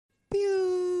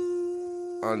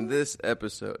On this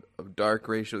episode of Dark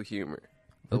Racial Humor,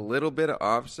 a little bit of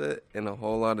Offset and a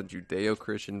whole lot of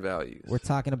Judeo-Christian values. We're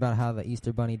talking about how the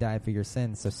Easter Bunny died for your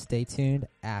sins, so stay tuned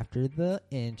after the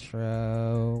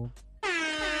intro.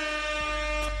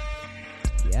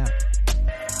 Yeah.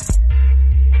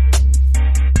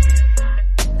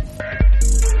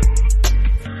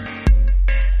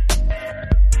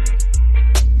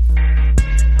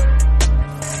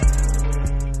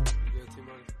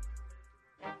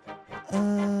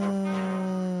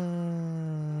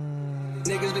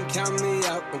 Niggas been counting me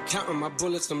out. I'm counting my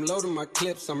bullets. I'm loading my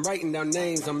clips. I'm writing down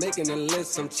names. I'm making a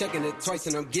list. I'm checking it twice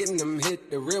and I'm getting them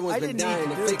hit. The real ones been dying.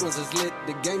 The fake ones is lit.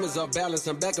 The game is off balance.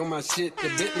 I'm back on my shit. The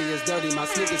Bentley is dirty. My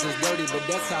sneakers is dirty, but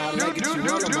that's how I like it. You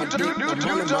all on my dick. I'm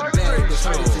all in my bag. The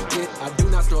hard as it get. I do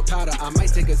not store powder. I might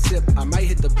take a sip. I might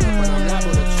hit the blunt, but I'm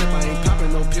liable to trip. I ain't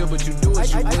popping no pill, but you do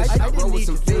as you wish. I roll with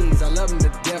some fiends. I love them to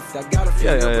death. I got a few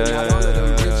up, but not all of them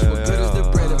rich. What good is the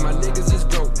bread if my niggas is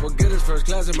broke? What good is first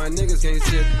class if my niggas can't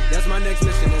sit? That's my next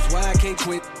mission. That's why I can't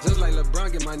quit. Just like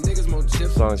LeBron, get my niggas more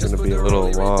chips. Song's gonna be a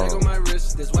little long.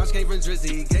 This watch came from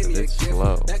Drizzy. Gave me a gift.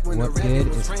 Slow. Back when What the good rapping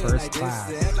was is praying first like class?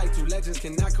 this. They act like two legends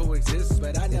cannot coexist.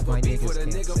 But I never my beef with a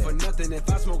niggas can't nigga say. for nothing. If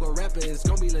I smoke a rapper, it's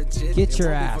gonna be legit. Get It your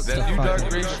won't be ass for to clout. fucking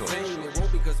It won't be for fame. It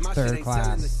won't be 'cause my third shit ain't selling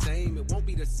class. the same. It won't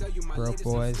be to sell you my Broke latest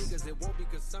boys. sneakers. It won't be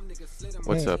 'cause some niggas slid 'em.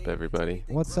 What's Hey. up, everybody?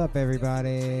 What's up,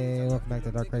 everybody? Welcome back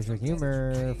to Dark Racial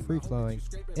Humor, free-flowing,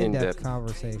 in-depth In-depth.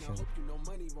 conversation.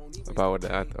 About what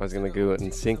I was gonna go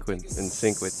in sync with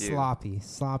you.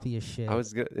 Sloppy as shit. I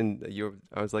was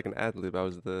I was like an ad lib.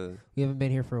 We haven't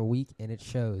been here for a week, and it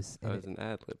shows. I And was an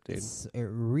ad lib, dude. it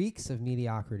reeks of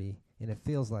mediocrity, and it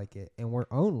feels like it. And we're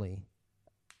only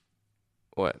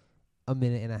What? a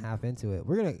minute and a half into it.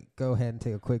 We're gonna go ahead and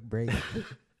take a quick break.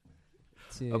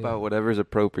 About whatever's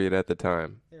appropriate at the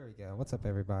time. There we go. What's up,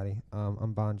 everybody?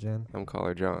 I'm Bonjen. I'm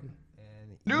Caller John.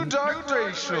 And New Dark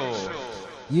Racial.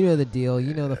 You know the deal.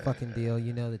 You know the fucking deal.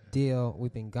 You know the deal.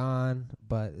 We've been gone,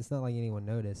 but it's not like anyone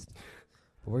noticed.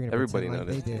 But we're gonna Everybody pretend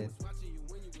like noticed.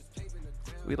 they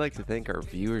did. We'd like to thank our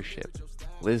viewership,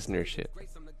 listenership.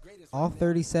 All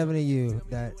 37 of you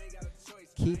that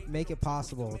make it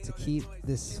possible to keep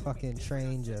this fucking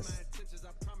train just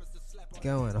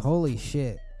going. Holy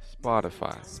shit.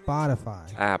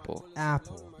 Spotify, Apple,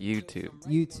 YouTube,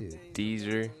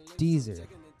 Deezer,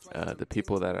 Deezer. the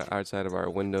people that are outside of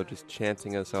our window just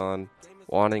chanting us on,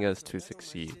 wanting us to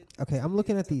succeed. Okay, I'm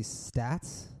looking at these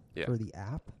stats Yeah. for the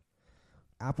app.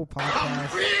 Apple Podcast,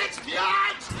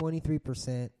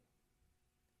 23%.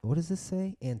 What does this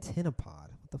say? AntennaPod.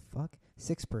 What the fuck?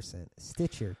 6%.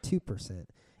 Stitcher, 2%.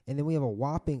 And then we have a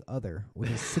whopping other,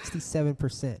 which is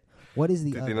 67%. What is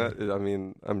the Did other? they not, I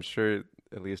mean, I'm sure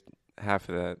at least half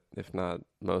of that, if not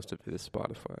most of it, is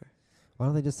Spotify. Why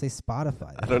don't they just say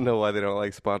Spotify? I don't know why they don't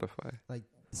like Spotify. Like,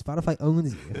 Spotify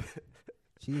owns you.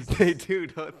 Jesus. They do,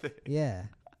 don't they? Yeah.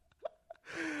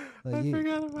 Like I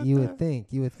forgot about you that.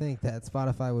 would think that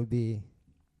Spotify would be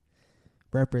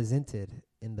represented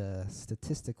in the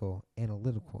statistical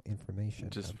analytical information.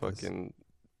 Just of this. fucking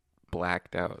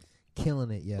blacked out,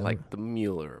 killing it, yo. like the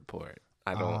Mueller report.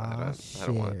 I don't want to talk Shit.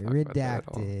 about that at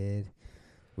all. Redacted.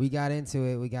 We got into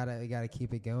it. We gotta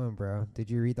keep it going, bro. Did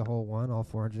you read the whole one, all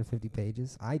 450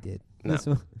 pages? I did. No. This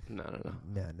one- No.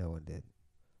 Nah, no one did.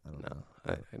 I don't know.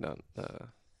 I don't.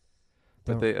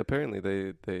 But Don't- they apparently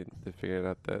they figured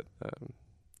out that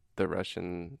the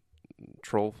Russian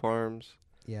troll farms.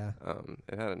 Yeah.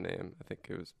 It had a name. I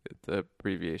think the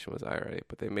abbreviation was IRA,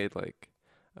 but they made like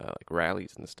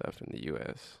rallies and stuff in the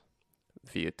U.S.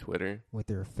 via Twitter With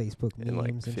their Facebook memes in like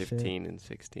and 15 shit. and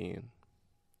 16.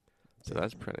 So Yeah.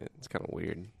 it's kind of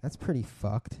weird. That's pretty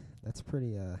fucked. That's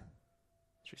pretty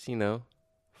Just,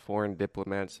 foreign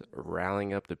diplomats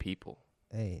rallying up the people.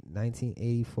 Hey,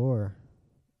 1984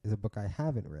 is a book I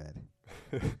haven't read.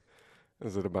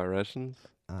 Is it about Russians?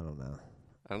 I don't know.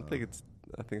 I don't think it's.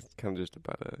 I think it's kind of just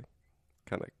about a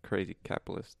kind of crazy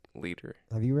capitalist leader.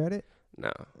 Have you read it?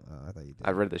 No, I thought you did.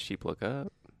 I read The Sheep Look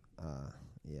Up.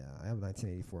 Yeah, I have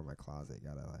 1984 in my closet.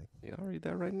 I'll read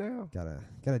that right now.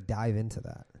 Gotta dive into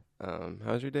that.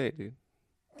 How's your day, dude?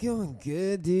 Going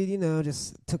good, dude.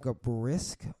 Just took a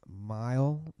brisk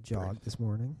mile jog this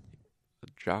morning. A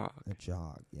jog. A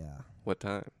jog, yeah. What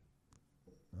time?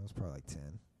 That was probably like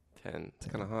 10. 10. It's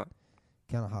kind of hot.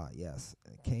 Kind of hot, yes.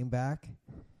 Came back,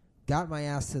 got my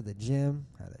ass to the gym,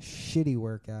 had a shitty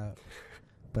workout,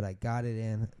 but I got it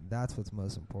in. That's what's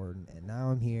most important. And now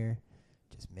I'm here,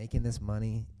 just making this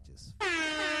money,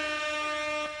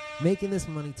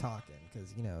 talking,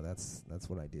 because that's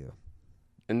what I do.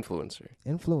 Influencer.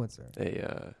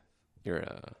 Influencer. You're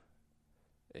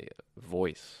a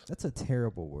voice. That's a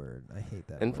terrible word. I hate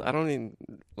that. And word. I don't even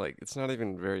like. It's not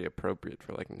even very appropriate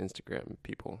for like an Instagram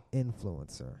people.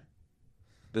 Influencer.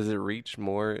 Does it reach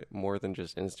more than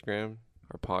just Instagram?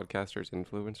 Are podcasters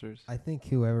influencers? I think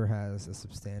whoever has a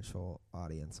substantial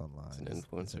audience online It's an is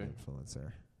influencer. an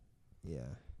influencer. Yeah.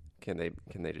 Can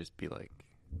they just be like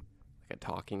a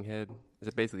talking head? Is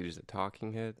it basically just a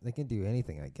talking head? They can do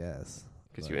anything, I guess.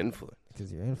 Because you influence.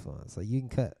 Because you're influenced. Like, you can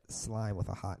cut slime with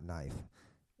a hot knife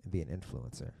and be an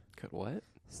influencer. Cut what?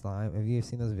 Slime. Have you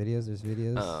seen those videos? There's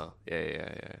videos. Oh,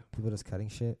 yeah. People just cutting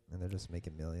shit, and they're just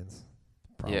making millions.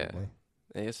 Probably. Yeah.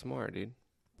 ASMR, dude.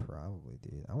 Probably,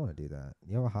 dude. I want to do that.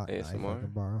 You have a hot knife I ASMR? can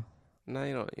borrow? No,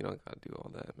 you don't gotta do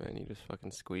all that, man. You just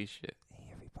fucking squeeze shit. Hey,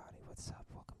 everybody. What's up?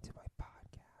 Welcome to my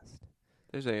podcast.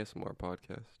 There's ASMR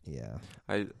podcast. Yeah.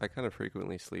 I kind of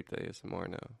frequently sleep to ASMR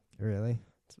now. Really?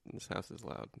 This house is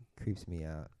loud. Creeps me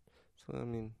out. So, I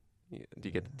mean, do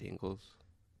you get the tingles?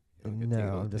 You don't No, get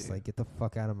tingles, I'm do just you? like, get the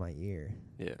fuck out of my ear,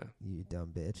 Yeah. you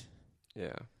dumb bitch.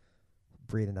 Yeah.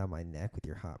 Breathing down my neck with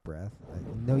your hot breath. I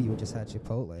know you just had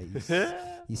Chipotle,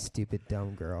 you stupid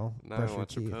dumb girl. Now Brush I your want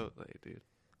teeth. Chipotle, dude.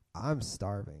 I'm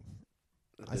starving.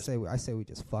 I This, say we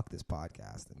just fuck this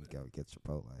podcast and go get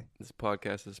Chipotle. this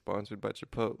podcast is sponsored by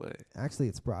Chipotle. Actually,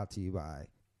 it's brought to you by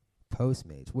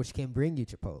Postmates, which can bring you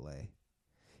Chipotle.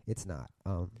 It's not.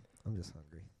 I'm just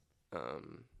hungry.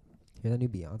 Hear that new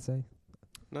Beyonce?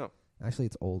 No. Actually,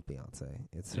 it's old Beyonce.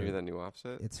 It's Did you hear her. that new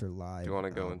Offset? It's her live. Do you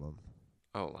wanna go in- album.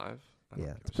 Oh, live? I don't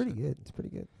Yeah, give it's a pretty shit. good. It's pretty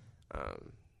good.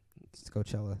 Um, It's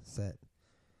Coachella set.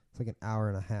 It's like an hour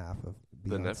and a half of Beyonce.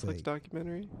 the Netflix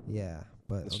documentary? Yeah,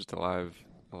 but It's just a live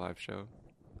show.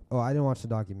 I didn't watch the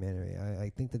documentary. I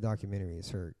think the documentary is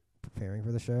her preparing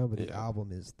for the show, but the Yeah.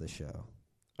 album is the show.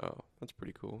 Oh, that's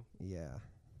pretty cool. Yeah.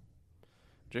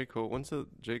 J.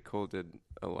 Cole did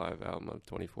a live album of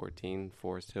 2014,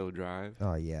 Forest Hill Drive.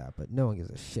 Oh yeah, but no one gives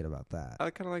a shit about that. I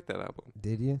kind of like that album.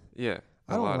 Did you? Yeah.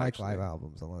 I a don't lot, like actually. live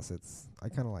albums unless it's. I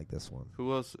kind of like this one.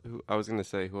 Who else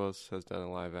has done a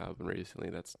live album recently?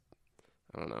 That's,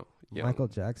 I don't know. Young. Michael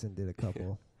Jackson did a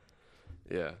couple.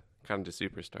 Yeah. Kind of just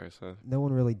superstars, huh? No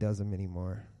one really does them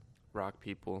anymore. Rock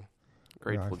people.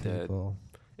 Grateful Rock Dead. people.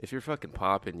 If you're fucking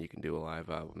popping, you can do a live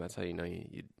album. That's how you know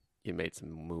you made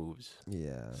some moves.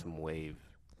 Yeah. Some wave.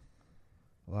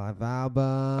 Live album.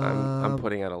 I'm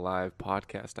putting out a live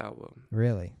podcast album.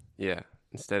 Really? Yeah.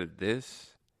 Instead of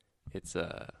this, it's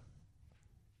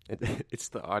it's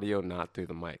the audio not through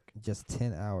the mic. Just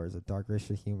 10 hours of dark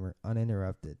racial humor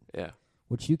uninterrupted, Yeah.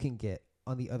 which you can get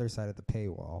on the other side of the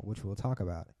paywall, which we'll talk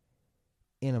about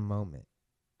in a moment.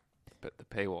 But the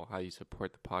paywall, how you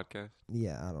support the podcast.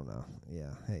 Yeah, I don't know.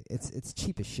 Yeah, hey, it's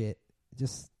cheap as shit.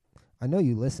 Just, I know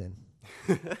you listen.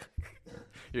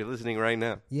 You're listening right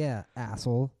now. Yeah,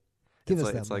 asshole. Give It's us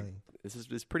like- that it's like- money.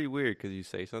 It's pretty weird because you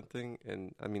say something,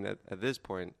 and I mean at this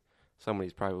point,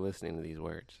 somebody's probably listening to these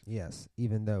words. Yes,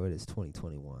 even though it is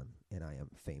 2021 and I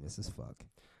am famous as fuck.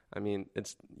 I mean,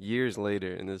 it's years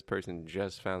later, and this person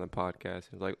just found the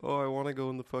podcast. And like, oh, I want to go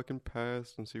in the fucking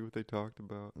past and see what they talked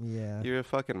about. Yeah. You're a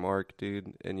fucking mark,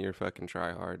 dude, and you're a fucking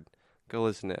tryhard. Go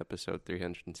listen to episode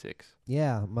 306.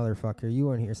 Yeah, motherfucker. You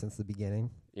weren't here since the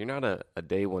beginning. You're not a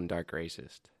day one dark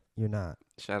racist. You're not.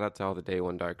 Shout out to all the day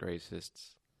one dark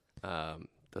racists.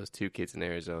 Those two kids in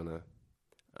Arizona.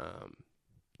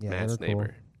 Yeah, Matt's they were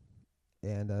neighbor.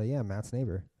 Cool. And, yeah, Matt's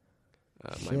neighbor.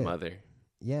 My Shit. mother.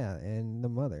 Yeah, and the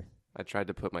mother. I tried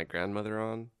to put my grandmother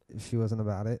on. She wasn't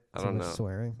about it. I So don't much know.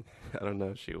 Swearing. I don't know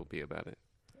if she will be about it.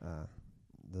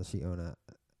 Does she own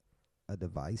a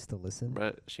device to listen?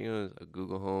 But she owns a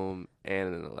Google Home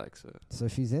and an Alexa. So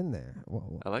she's in there.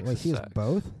 Alexa Wait, she has sucks.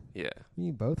 both? Yeah. What do you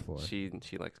need both for? She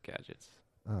likes gadgets.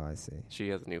 Oh, I see. She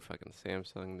has a new fucking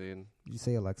Samsung, dude. You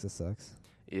say Alexa sucks.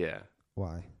 Yeah.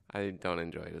 Why? I don't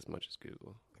enjoy it as much as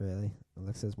Google. Really?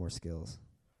 Alexa has more skills.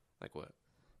 Like what?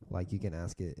 Like, you can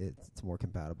ask it, it's more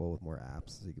compatible with more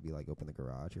apps. So you could be like, open the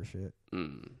garage or shit.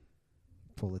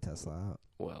 Pull the Tesla out.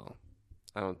 Well,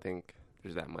 I don't think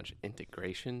there's that much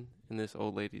integration in this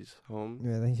old lady's home.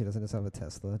 Yeah, I think she doesn't just have a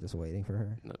Tesla just waiting for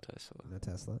her. No Tesla. No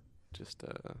Tesla. Just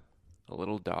a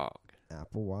little dog.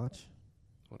 Apple Watch.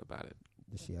 What about it?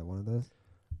 Does she have one of those?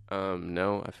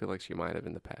 No, I feel like she might have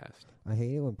in the past. I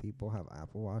hate it when people have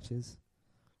Apple Watches,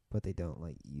 but they don't,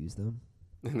 like, use them.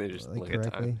 And they just like, look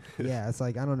at time. Yeah, it's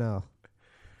like, I don't know.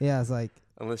 Yeah, it's like,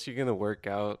 Unless you're gonna work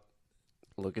out,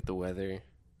 look at the weather,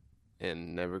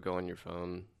 and never go on your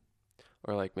phone,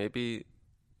 or like maybe,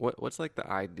 what's like the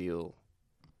ideal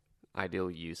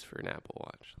use for an Apple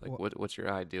Watch? Like what's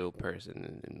your ideal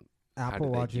person? And how Apple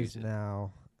do they Watches use it?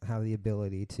 now have the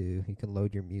ability to, you can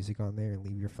load your music on there and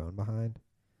leave your phone behind,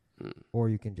 Hmm. or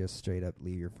you can just straight up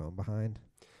leave your phone behind.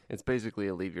 It's basically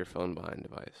a leave your phone behind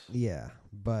device. Yeah,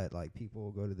 but like people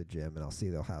will go to the gym and I'll see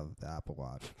they'll have the Apple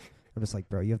Watch. I'm just like,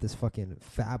 bro, you have this fucking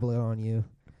phablet on you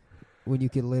when you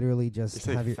could literally just You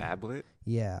say have your phablet?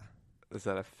 yeah. Is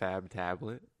that a fab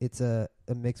tablet? It's a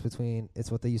mix between,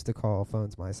 it's what they used to call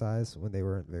phones my size when they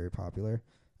weren't very popular.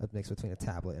 A mix between a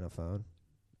tablet and a phone.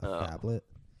 A phablet.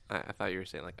 I thought you were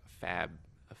saying like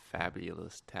a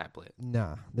fabulous tablet.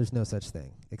 Nah, there's no such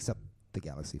thing except the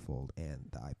Galaxy Fold and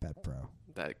the iPad Pro.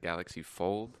 That Galaxy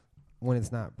Fold, When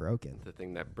it's not broken. the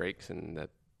thing that breaks and that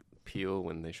peel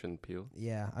when they shouldn't peel.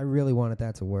 Yeah, I really wanted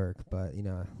that to work, but you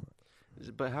know.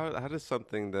 But how does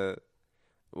something that,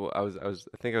 well, I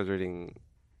think I was reading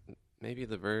maybe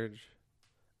The Verge,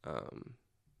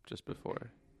 just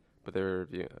before, but they were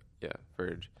reviewing,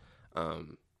 Verge,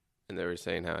 and they were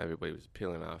saying how everybody was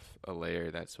peeling off a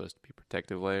layer that's supposed to be a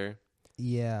protective layer.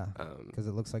 Yeah, because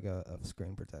it looks like a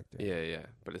screen protector. Yeah,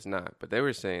 but it's not. But they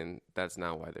were saying that's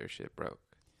not why their shit broke.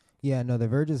 Yeah, no, the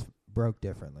Verges broke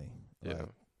differently. Yeah, Like,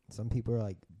 some people are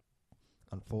like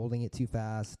unfolding it too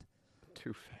fast.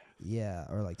 too fast. Yeah,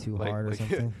 or like too Like- hard or like-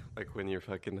 something. Like when you're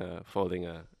fucking folding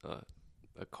a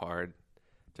card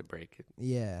to break it.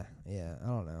 Yeah, I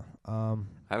don't know.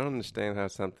 I don't understand how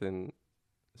something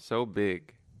so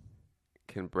big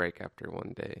can break after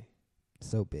one day.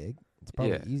 So big. It's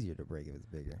probably Yeah. easier to break if it's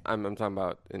bigger. I'm talking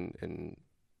about in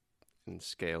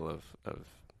scale of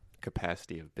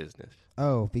capacity of business.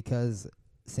 Oh, because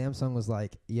Samsung was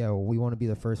like, yo, we want to be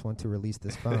the first one to release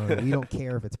this phone. We don't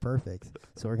care if it's perfect,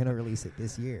 so we're going to release it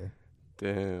this year.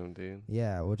 Damn, dude.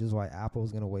 Yeah, which is why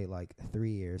Apple's going to wait like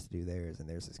 3 years to do theirs, and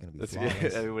theirs is going to be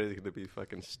flawless. Everybody's gonna be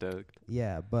fucking stoked.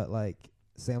 Yeah, but like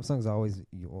Samsung's always,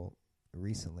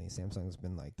 recently, Samsung's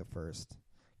been like the first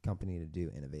company to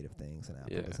do innovative things, and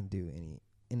Apple Yeah. doesn't do any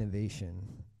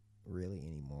innovation really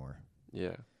anymore.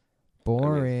 Yeah,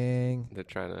 Boring. they're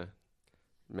trying to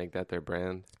make that their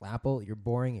brand. Apple, you're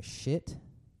boring as shit.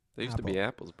 They used to be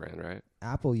Apple's brand, right?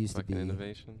 Apple used Fucking to be,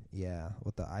 innovation, yeah,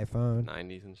 with the iPhone.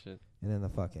 90s and shit. And then the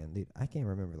fucking, dude, I can't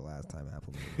remember the last time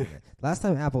Apple innovated. Last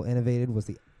time Apple innovated was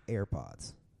the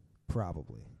AirPods,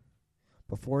 probably.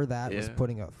 Before that was Yeah.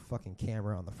 putting a fucking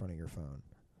camera on the front of your phone.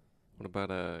 What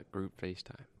about group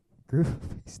FaceTime? Group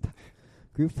FaceTime.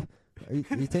 Group,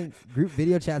 you think group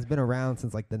video chat's been around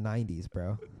since like the 90s,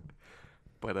 bro?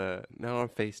 But now on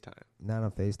FaceTime. Not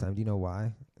on FaceTime. Do you know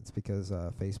why? It's because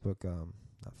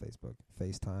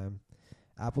FaceTime.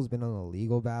 Apple's been on a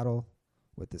legal battle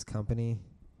with this company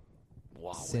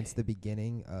since the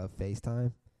beginning of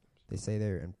FaceTime. They say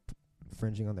they're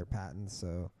infringing on their patents,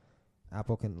 so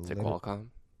Apple can. Is it Qualcomm?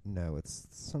 No,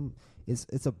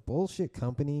 it's a bullshit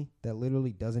company that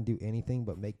literally doesn't do anything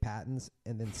but make patents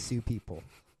and then sue people,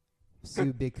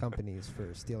 sue big companies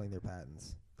for stealing their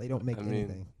patents. They don't make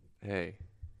anything. Hey,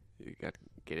 you got to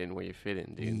get in where you fit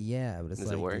in, dude. Yeah, but it's Does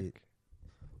like, it work? dude,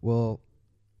 well,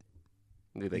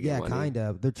 Do they yeah, get money? kind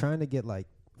of. They're trying to get like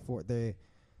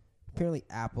apparently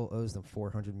Apple owes them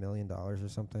 $400 million or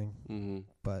something, Mm-hmm.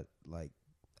 but like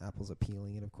Apple's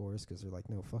appealing it, of course, because they're like,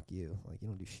 no, fuck you, like you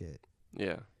don't do shit.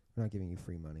 Yeah. We're not giving you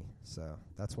free money, so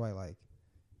that's why like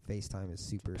FaceTime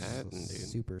is Patent, dude.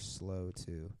 super slow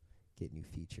to get new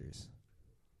features.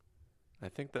 I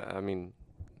think that, I mean,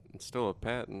 it's still a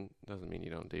patent. Doesn't mean you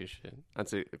don't do shit.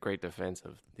 That's a great defense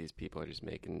of these people are just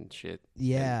making shit.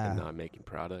 Yeah, And not making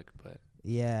product. But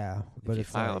yeah, but if you it's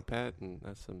file a like, patent,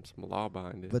 that's some law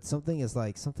behind it. but something as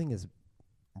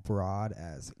broad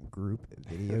as group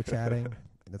video chatting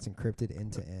that's encrypted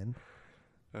end to end.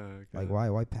 Like,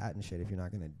 why patent shit if you're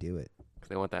not gonna do it? Because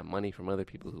they want that money from other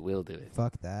people who will do it.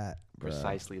 Fuck that, bro.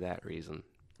 Precisely that reason.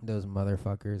 Those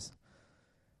motherfuckers.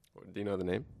 Do you know the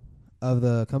name? Of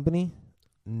the company?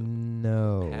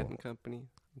 No. Patent company?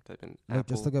 Type in No,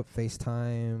 Apple. just look up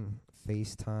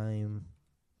FaceTime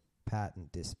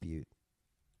patent dispute.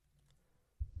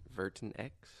 Verton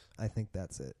X? I think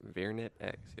that's it. Vernet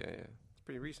X. Yeah. It's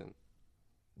pretty recent.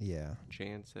 Yeah.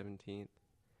 Jan 17th.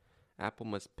 Apple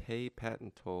must pay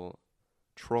patent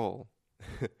troll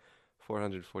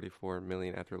 $444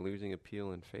 million after losing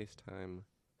appeal in FaceTime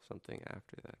something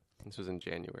after that. This was in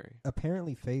January.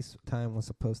 Apparently FaceTime was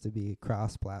supposed to be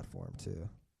cross-platform too.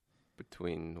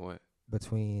 Between what?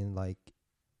 Between like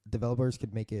developers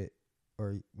could make it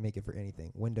for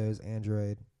anything. Windows,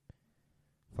 Android,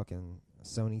 fucking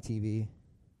Sony TV.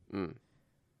 Mm.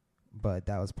 But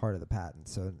that was part of the patent,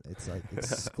 so it's like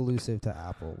exclusive to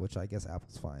Apple, which I guess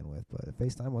Apple's fine with. But if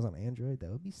FaceTime was on Android, that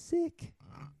would be sick.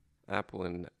 Apple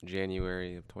in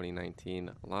January of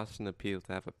 2019 lost an appeal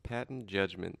to have a patent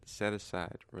judgment set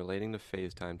aside relating to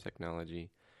FaceTime technology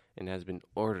and has been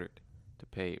ordered to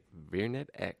pay Vernet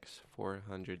X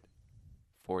 $440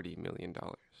 million.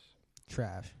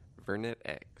 Trash. Vernet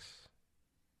X.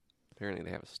 Apparently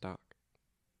they have a stock.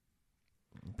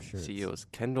 I'm sure. CEO is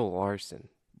Kendall Larson.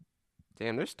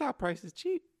 Damn, their stock price is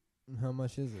cheap. How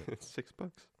much is it? It's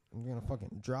 $6. I'm gonna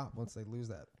fucking drop once they lose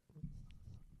that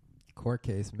court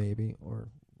case, maybe, or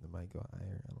it might go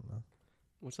higher. I don't know.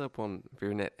 What's up on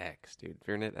Vernet X, dude?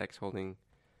 Vernet X Holding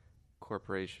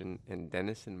Corporation and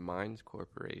Denison Mines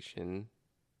Corporation.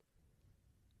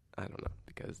 I don't know,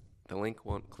 because the link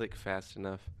won't click fast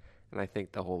enough, and I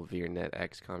think the whole Vernet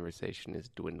X conversation is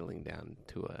dwindling down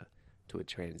to a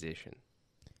transition.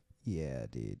 Yeah,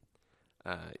 dude.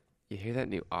 You hear that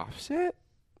new Offset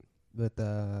With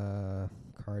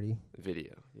Cardi?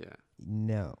 video? Yeah.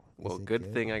 No. Well, Is it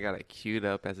good thing I got it queued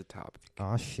up as a topic.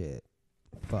 Oh shit.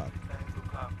 Fuck.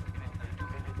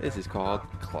 This is called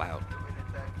Clout.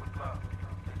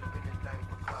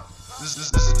 This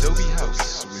is Adobe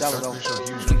House. With That was Dark on Racial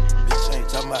Human. sleep. Bitch ain't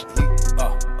talking about heat.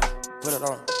 Put it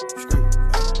on. Screw.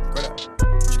 Straight up.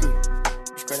 Screw.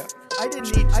 Straight up. I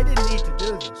didn't need to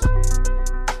do this.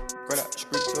 Straight up.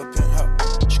 Street to a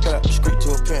penthouse. Straight up. Street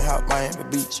to a penthouse. Miami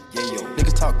Beach. Yeah, yo.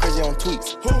 Niggas talk crazy on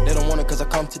tweets. They don't want it cause I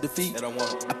come to defeat. They don't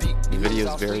want it. I peek. The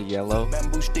video is very yellow.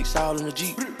 Bamboo sticks all in the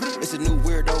Jeep. It's a new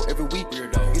weirdo every week.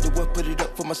 Get the what, put it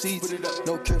up for my seeds.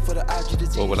 No cure for the IG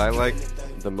disease. Well, what I like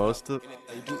the most of,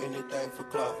 They do anything for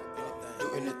club.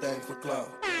 Do anything for club.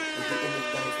 They do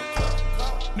anything for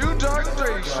club. New Dark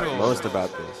Racial. most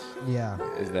about this Yeah.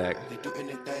 is that They do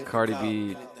anything for Cardi club.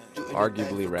 B Do anything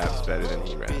arguably for raps club. better than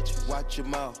he raps. Bitch, watch your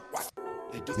mouth.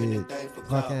 They do Dude, anything for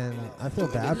club. fucking, I feel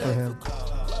bad for him.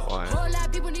 Why? Whole lot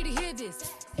of people need to hear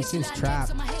this. He seems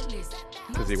trapped.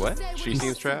 Because he what? She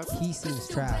seems trapped? He seems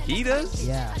trapped. He does?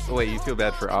 Yeah. Oh, wait, you feel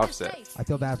bad for Offset. I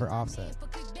feel bad for Offset.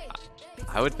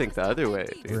 I would think the other way,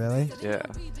 dude. Really? Yeah.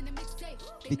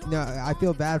 No, I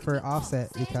feel bad for Offset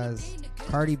because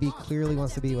Cardi B clearly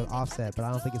wants to be with Offset, but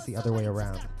I don't think it's the other way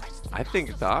around. I think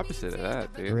it's the opposite of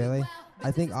that, dude. Really?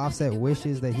 I think Offset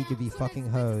wishes that he could be fucking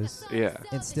hoes Yeah.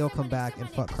 and still come back and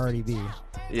fuck Cardi B,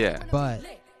 Yeah. but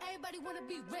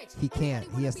he can't.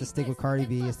 He has to stick with Cardi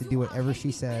B. He has to do whatever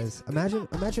she says. Imagine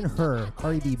her,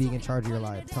 Cardi B, being in charge of your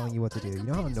life, telling you what to do. You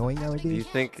know how annoying that would Do you be?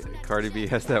 think Cardi B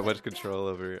has that much control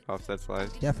over Offset's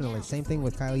life? Definitely. Same thing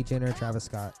with Kylie Jenner, Travis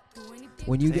Scott.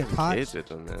 When you get Damn, caught, kids with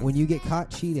them, man. when you get caught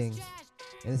cheating,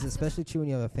 and it's especially true when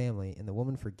you have a family, and the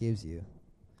woman forgives you,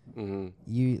 Mm-hmm.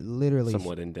 you literally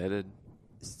Somewhat indebted.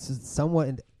 somewhat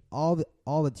and all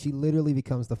that she literally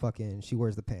becomes the fucking, she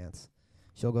wears the pants.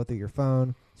 She'll go through your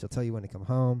phone, she'll tell you when to come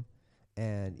home,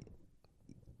 and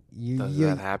Does you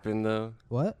that happen though?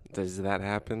 what, Does that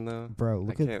happen though? bro?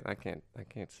 Look at I can't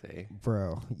say.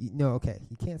 bro. No, okay,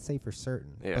 you can't say for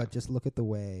certain, Yeah. but just look at the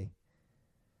way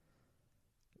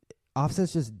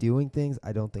Offset's just doing things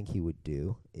I don't think he would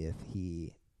do if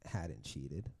he hadn't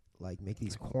cheated. Like make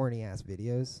these corny ass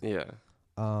videos. Yeah.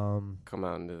 Come Come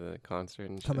out into the concert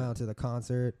and shit. out to the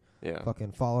concert. Yeah.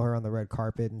 Fucking follow her on the red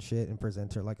carpet and shit, and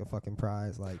present her like a fucking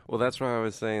prize. Like, Well, that's why I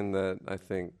was saying that I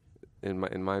think in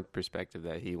my perspective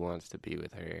that he wants to be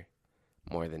with her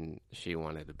more than she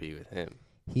wanted to be with him.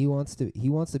 he wants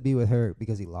to be with her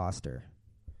because he lost her.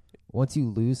 Once you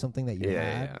lose something that you Yeah,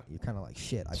 had, yeah. you're kind of like,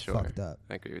 shit, I Sure. fucked up.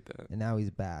 I agree with that. And now he's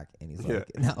back, and he's Yeah.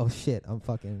 like, now, oh shit, I'm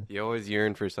fucking. You always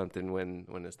yearn for something when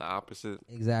it's the opposite,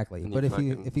 Exactly. And But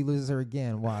you if he loses her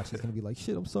again, watch, he's gonna be like,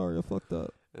 shit, I'm sorry, I fucked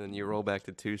up. and then you roll back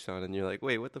to Tucson and you're like,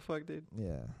 wait, what the fuck, dude?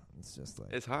 Yeah, it's just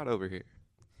like, It's hot over here.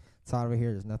 it's hot over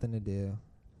here. There's nothing to do.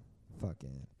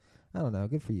 Fucking, I don't know.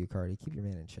 Good for you, Cardi. Keep your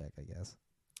man in check, I guess.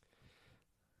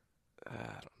 I don't know.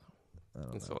 I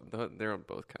don't And know. so they're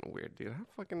both kind of weird, dude. How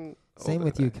fucking old Same are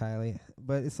with you, they? Kylie.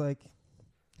 But it's like,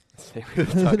 Same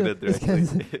with talking to This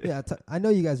guy's- directly. yeah, I know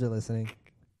you guys are listening.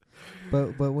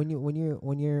 But when your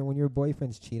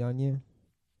boyfriends cheat on you,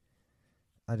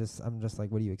 I'm just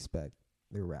like, what do you expect?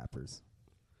 They're rappers.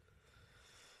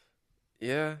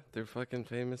 Yeah, they're fucking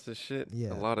famous as shit.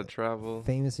 Yeah. A lot of travel.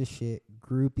 Famous as shit.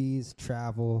 Groupies,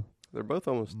 travel, They're both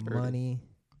almost 30. money.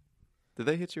 Did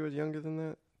they hit you as younger than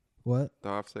that? What? The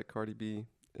Offset Cardi B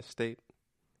estate?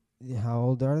 How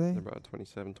old are they? They're about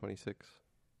 27, 26.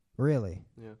 Really?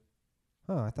 Yeah.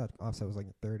 Oh, I thought Offset was like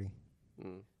 30.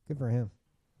 Mm. Good for him.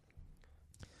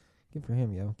 Good for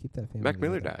him, yo. Keep that family. Mac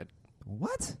Miller together. died.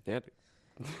 What? Yeah,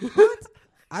 dude. What?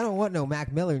 I don't want no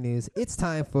Mac Miller news. It's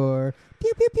time for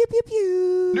pew pew pew pew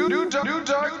pew. New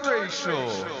Dark Racial.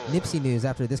 Nipsey news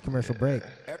after this commercial break.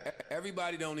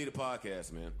 Everybody don't need a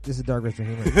podcast, man. This is Dark Racial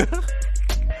Humor.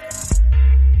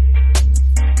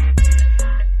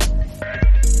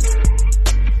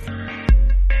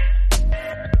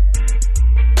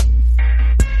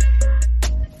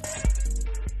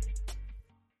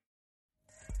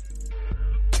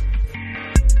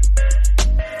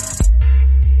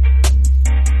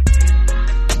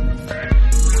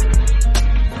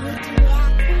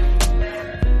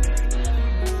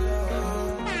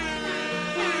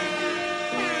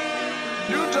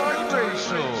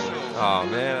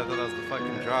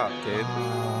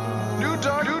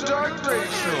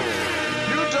 Show.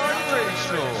 New Dre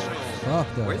Show. Fuck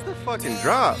though. Where's the fucking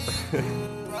drop?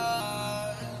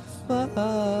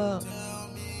 Fuck.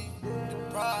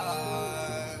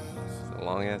 It's a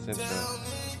long ass intro.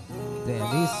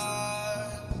 Damn, these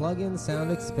plugins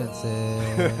sound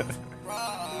expensive.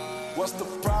 What's the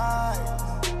price?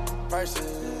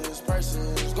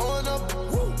 Prices going up.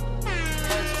 Woo.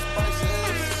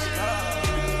 Prices.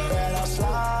 Bad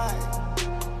outside.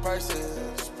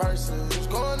 Prices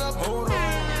going up. Hold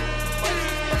on.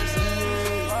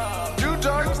 Prices. New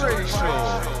Dre Show.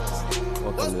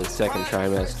 Welcome to the second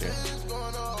trimester.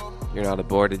 You're not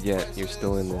aborted yet. You're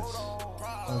still in this.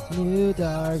 Of New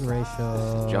Dark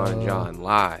Racial. John and John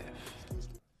live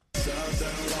from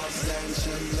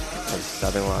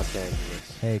Southern Los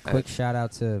Angeles. Hey, quick shout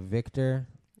out to Victor.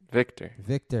 Victor.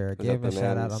 Victor, Was gave that him a the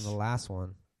shout out man's- on the last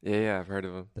one. Yeah, I've heard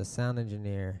of him. The sound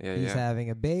engineer. Yeah, He's yeah. having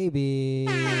a baby.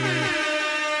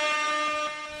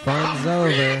 Fun's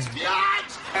over.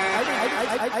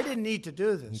 I didn't need to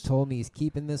do He this. told me he's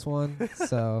keeping this one,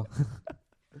 so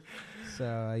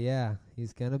yeah,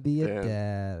 he's gonna be a Damn.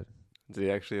 dad. Did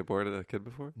he actually aborted a kid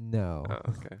before? No, Oh,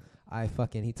 okay.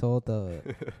 he told you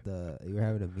were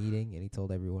having a meeting, and he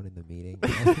told everyone in the meeting.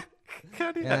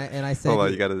 and I said, Hold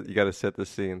on, you gotta set the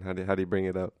scene. How do you bring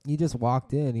it up? he just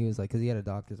walked in. He was like, because he had a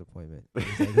doctor's appointment.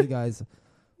 He's like, hey guys,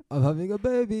 I'm having a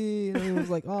baby. And he was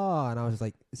like, oh. And I was just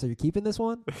like, so you're keeping this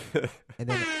one? And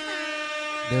then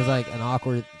there was like an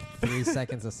awkward 3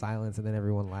 seconds of silence. And then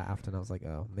everyone laughed. And I was like,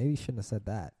 oh, maybe you shouldn't have said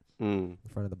that in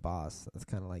front of the boss. That's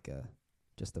kind of like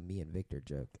just a me and Victor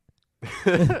joke.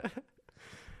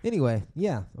 Anyway,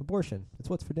 yeah, abortion. It's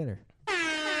what's for dinner.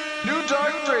 New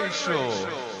Dre Show.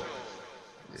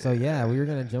 So yeah, we were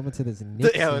going to jump into this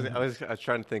Nipsey. Yeah, I was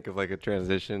trying to think of like a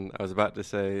transition. I was about to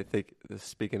say,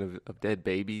 speaking of dead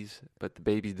babies, but the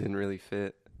babies didn't really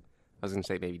fit. I was gonna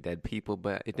say maybe dead people,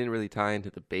 but it didn't really tie into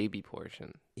the baby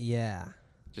portion. Yeah.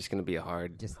 Just gonna be a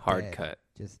hard Just dead. cut.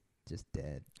 Just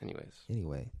dead. Anyways,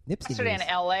 Nipsey Yesterday in news.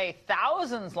 LA,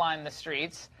 thousands lined the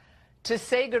streets to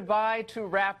say goodbye to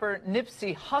rapper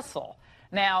Nipsey Hussle.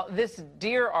 Now, this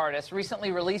Dear artist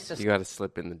recently released a you gotta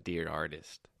slip in the dear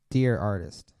artist. Dear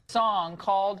artist. song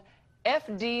called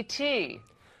FDT.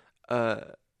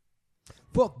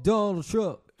 Fuck Donald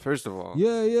Trump. First of all,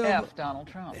 Yeah. F Donald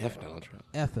Trump. F Donald Trump.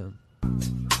 F him. New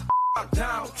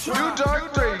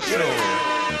Dre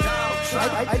Show.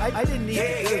 I didn't need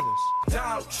to do this.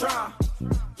 Donald Trump.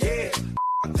 Yeah.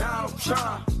 Donald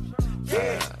Trump.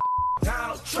 Yeah.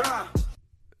 Donald Trump.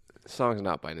 Song's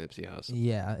not by Nipsey Hussle.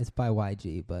 Yeah, it's by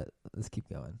YG, but let's keep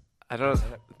going. I don't.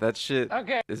 That shit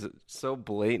Okay. is so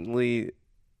blatantly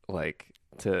like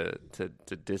to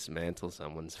dismantle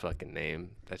someone's fucking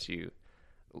name that you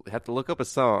have to look up a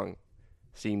song,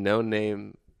 see no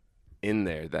name in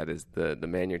there that is the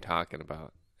man you're talking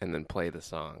about, and then play the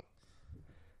song.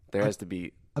 There has to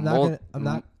be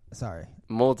Sorry.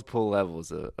 multiple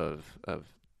levels of Not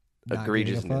giving a fuck?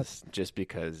 egregiousness just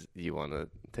because you want to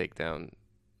take down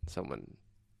someone.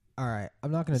 All right,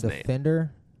 I'm not going to His name. defend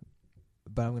her,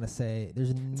 but I'm going to say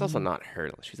It's also not her.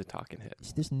 She's a talking head.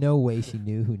 there's no way she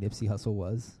knew who Nipsey Hussle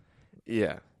was.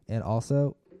 Yeah. And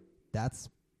also, that's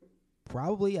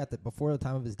probably before the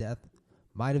time of his death,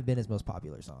 might have been his most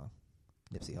popular song,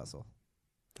 Nipsey Hussle.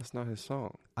 That's not his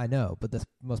song. I know, but the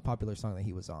most popular song that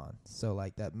he was on. So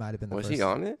like that might have been the Was first. he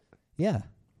on it? Yeah,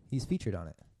 he's featured on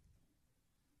it.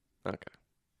 Okay.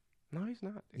 No, he's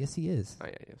not. dude. Yes, he is. Oh,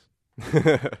 yeah, he is.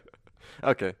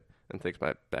 Okay. And takes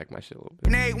back my shit a little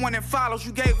bit. Nate one that follows,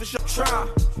 you gave us your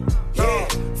Trump. Yeah,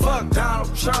 fuck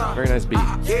Donald Trump. Very nice beat.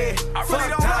 Yeah, I really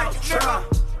don't like you, Trump.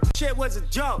 Shit was a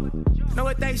joke. Know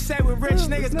what they say when rich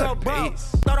niggas go broke?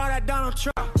 bass. Thought all that Donald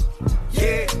Trump.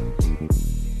 Yeah.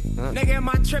 Nigga, am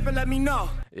I tripping? Let me know.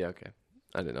 Yeah, okay.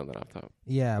 I didn't know that off top.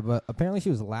 Yeah, but apparently she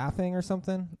was laughing or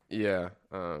something. Yeah.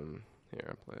 Here,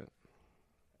 I'll play it.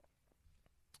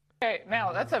 Okay,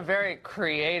 now that's a very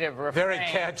creative refrain. Very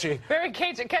catchy. Very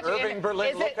catchy. Irving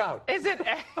Berlin, look out. Is it?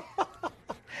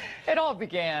 It all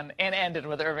began and ended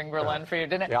with Irving Berlin for you,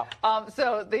 didn't it? Yeah.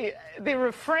 So the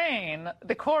refrain,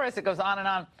 the chorus, it goes on and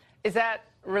on. Is that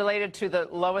related to the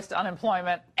lowest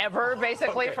unemployment ever,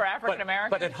 basically, Okay, for African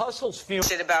Americans? But at Hustle's funeral,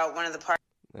 Shit about one of the parts.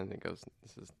 And it goes,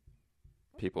 this is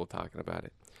people talking about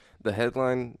it. The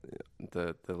headline,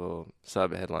 the little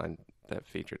sub-headline that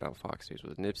featured on Fox News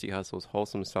was Nipsey Hussle's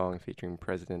wholesome song featuring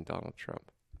President Donald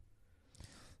Trump.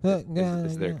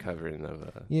 Is their covering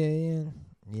of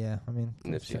Yeah. I mean,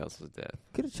 Nipsey Hussle's death.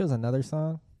 could have chose another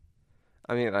song.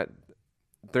 I mean,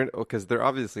 because they're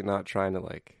obviously not trying to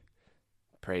like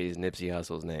praise Nipsey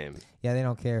Hussle's name. Yeah, they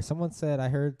don't care. Someone said I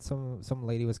heard some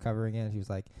lady was covering it, and she was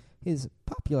like, his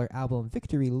popular album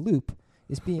Victory Loop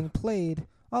is being played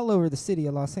all over the city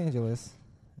of Los Angeles.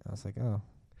 I was like, oh.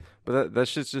 But that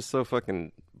shit's just so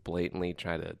fucking blatantly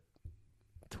try to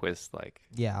twist, like,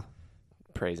 Yeah.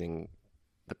 praising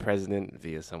the president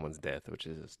via someone's death, which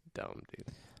is just dumb, dude.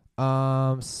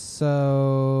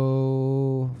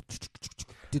 So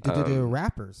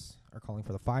rappers are calling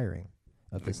for the firing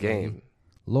of The this Game. lady.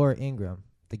 Laura Ingraham,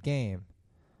 The Game,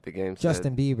 The Game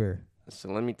Justin Bieber. So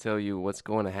let me tell you what's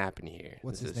going to happen here.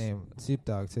 What's This his is name? Snoop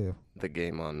Dogg too. The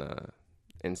Game on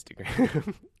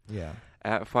Instagram. Yeah.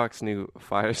 At Fox News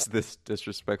fires this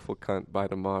disrespectful cunt by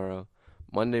tomorrow,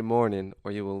 Monday morning,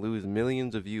 or you will lose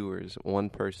millions of viewers,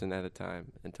 one person at a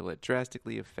time, until it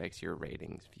drastically affects your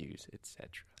ratings, views, etc.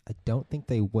 I don't think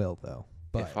they will though.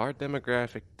 But If our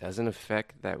demographic doesn't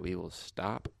affect that, we will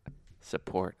stop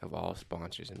support of all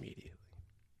sponsors immediately.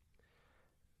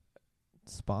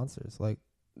 sponsors, like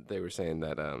They were saying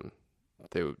that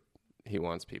he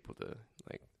wants people to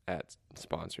like at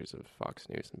sponsors of Fox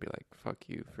News and be like, "Fuck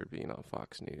you for being on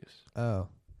Fox News." oh,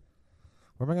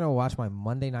 where am I gonna watch my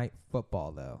Monday Night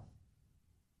Football though?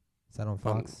 Is that on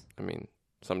Fox? I mean,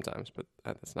 sometimes, but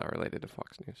that's not related to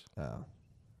Fox News. Oh,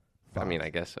 I mean, I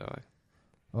guess so.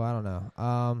 Well, I don't know.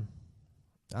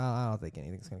 I don't think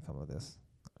anything's gonna come of this.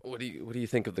 What do you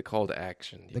think of the call to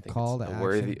action? Do you The think call it's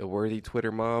to a worthy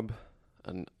Twitter mob,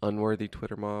 an unworthy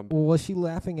Twitter mob? Well, was she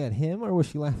laughing at him or was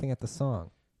she laughing at the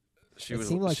song? She It was.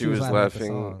 seemed like she was at the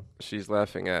laughing. song. She's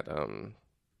laughing at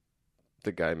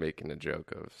the guy making a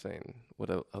joke of saying, "What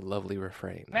a lovely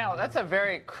refrain." Now, that's a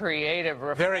very creative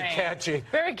refrain. Very catchy.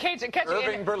 Very catchy.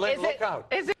 Irving Berlin, look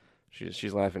out. Is it?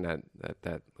 She's laughing at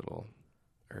that little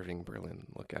Irving Berlin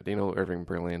lookout. Do you know what Irving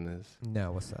Berlin is?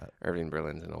 No, what's that? Irving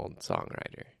Berlin's an old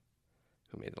songwriter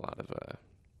who made a lot of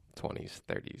 20s,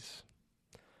 30s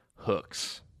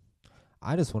hooks.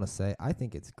 I just want to say, I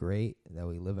think it's great that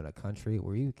we live in a country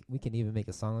where we can even make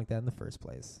a song like that in the first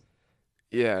place.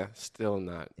 Yeah, still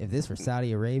not. If this were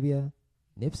Saudi Arabia,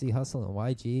 Nipsey Hussle and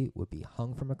YG would be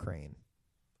hung from a crane.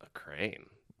 A crane?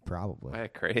 Probably. Why a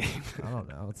crane? I don't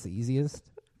know. It's the easiest.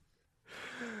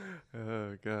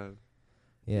 Oh, God.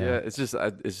 Yeah. It's just,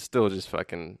 it's still just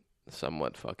fucking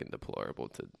somewhat fucking deplorable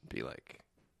to be like,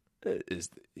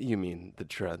 you mean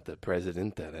the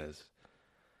president that has,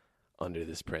 under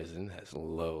this president, has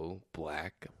low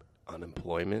black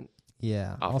unemployment?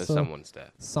 Yeah. Off also, of someone's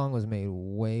death. The song was made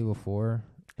way before.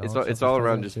 It's all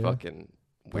around just too. fucking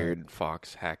weird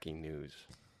Fox hacking news.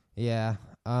 Yeah.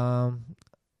 I'm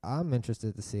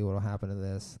interested to see what will happen to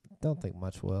this. Don't think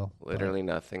much will. Literally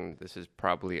nothing. This is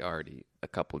probably already a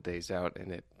couple days out,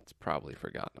 and it's probably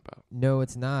forgotten about. No,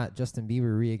 it's not. Justin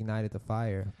Bieber reignited the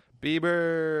fire.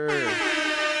 Bieber!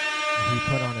 He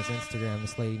put on his Instagram,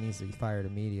 this lady needs to be fired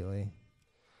immediately.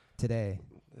 Today.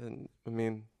 And, I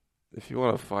mean, if you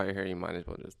want to fire her, you might as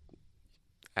well just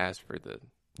ask for the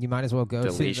You might as well go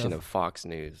deletion to of Fox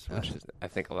News, which is, I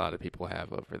think a lot of people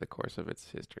have over the course of its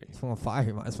history. If you want to fire,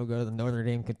 you might as well go to the Notre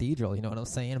Dame Cathedral. You know what I'm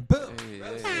saying? Boom!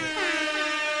 Hey.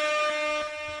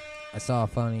 I saw a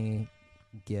funny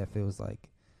GIF. It was like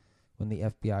when the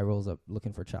FBI rolls up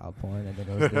looking for child porn, and then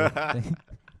it was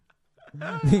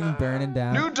the thing burning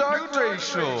down. New Dark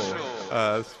Racial.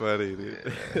 That's funny,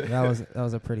 dude. That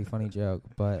was a pretty funny joke.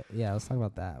 But yeah, let's talk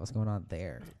about that. What's going on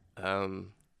there? I've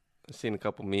seen a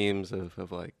couple memes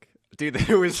of like, dude,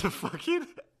 there was a fucking,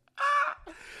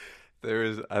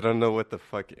 I don't know what the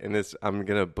fuck, and I'm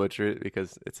gonna butcher it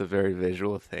because it's a very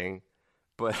visual thing,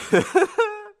 but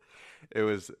it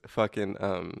was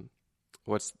fucking,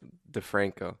 what's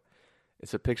DeFranco?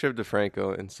 It's a picture of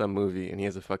DeFranco in some movie, and he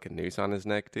has a fucking noose on his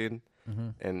neck, dude,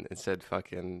 and it said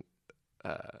fucking,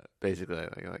 basically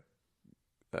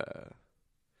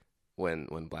when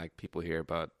black people hear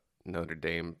about Notre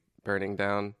Dame burning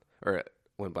down, or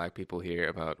when black people hear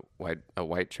about a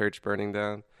white church burning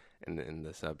down, and then the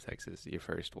subtext is your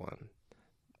first one.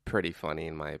 Pretty funny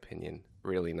in my opinion.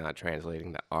 Really not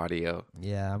translating the audio.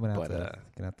 Yeah, I'm gonna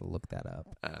have to look that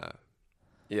up.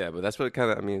 Yeah, but that's what kind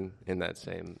of, I mean, in that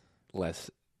same less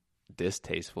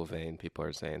distasteful vein, people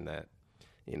are saying that,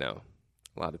 you know,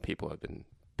 a lot of people have been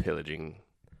pillaging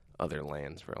other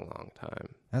lands for a long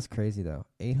time. That's crazy though.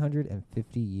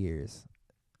 850 years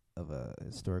of a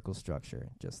historical structure,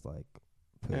 just like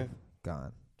poof,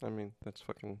 gone. I mean, that's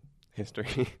fucking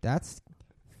history. That's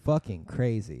fucking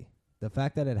crazy. The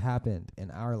fact that it happened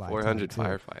in our lifetime. 400 too.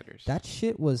 firefighters. That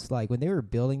shit was like, when they were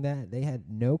building that, they had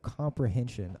no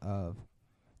comprehension of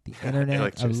the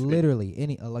internet, of literally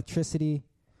any electricity.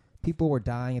 People were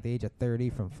dying at the age of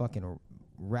 30 from fucking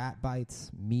rat bites,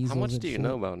 measles. How much and do you shit.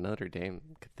 know about Notre Dame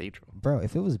Cathedral? Bro,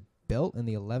 if it was built in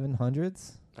the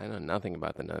 1100s, I know nothing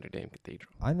about the Notre Dame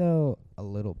Cathedral. I know a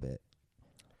little bit.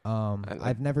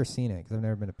 I've never seen it because I've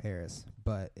never been to Paris.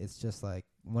 But it's just like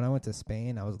when I went to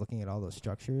Spain, I was looking at all those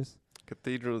structures.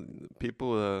 Cathedral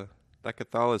people, that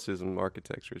Catholicism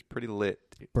architecture is pretty lit,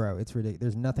 dude. Bro, it's ridiculous.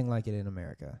 There's nothing like it in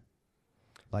America.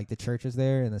 Like the churches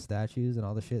there and the statues and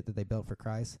all the shit that they built for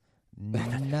Christ.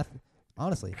 Nothing.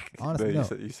 Honestly, no.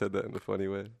 You said that in a funny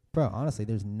way. Bro, honestly,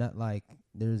 there's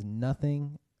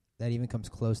nothing that even comes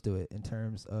close to it in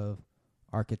terms of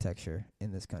architecture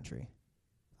in this country.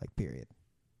 Like, period.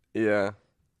 Yeah.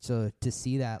 So to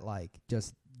see that, like,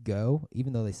 just go,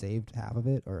 even though they saved half of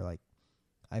it, or, like,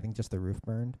 I think just the roof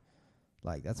burned,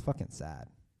 like, that's fucking sad.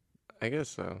 I guess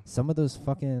so. Some of those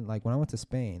fucking, like, when I went to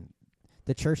Spain,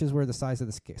 the churches were the size of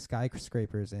the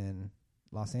skyscrapers in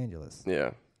Los Angeles.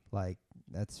 Yeah. Like,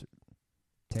 that's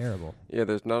terrible. Yeah,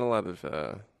 there's not a lot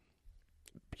of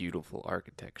beautiful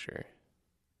architecture.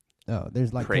 Oh,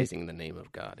 there's like praising the name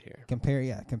of God here.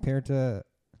 Compared to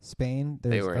Spain,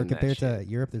 compared to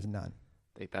Europe, there's none.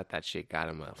 They thought that shit got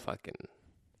them a fucking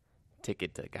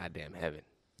ticket to goddamn heaven.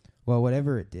 Well,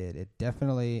 whatever it did, it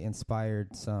definitely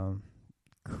inspired some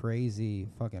crazy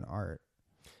fucking art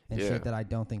and shit that I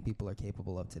don't think people are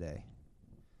capable of today.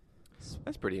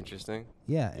 That's pretty interesting.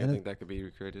 Yeah. You think that could be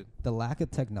recreated? The lack of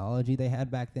technology they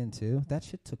had back then, too, that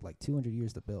shit took like 200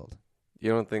 years to build. You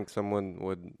don't think someone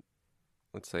would,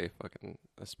 let's say fucking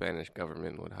a Spanish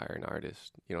government would hire an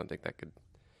artist, you don't think that could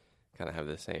kind of have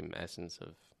the same essence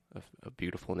of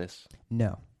beautifulness?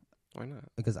 No. Why not?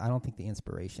 Because I don't think the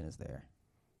inspiration is there.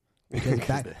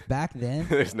 Because back then...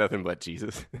 There's nothing but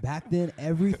Jesus. Back then,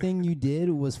 everything you did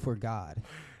was for God.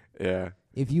 Yeah.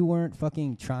 If you weren't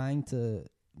fucking trying to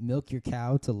milk your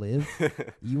cow to live,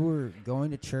 you were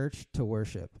going to church to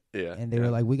worship. Yeah. And they were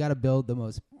like, we got to build the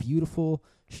most beautiful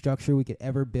structure we could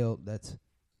ever build that's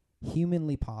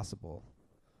humanly possible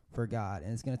for God.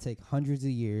 And it's going to take hundreds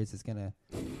of years. It's going to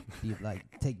be like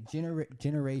take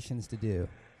generations to do.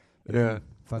 And yeah.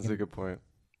 That's a good point.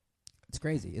 It's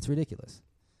crazy. It's ridiculous.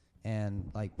 And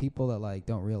like people that like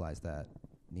don't realize that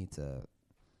need to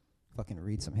fucking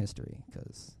read some history,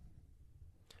 because.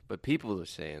 But people are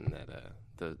saying that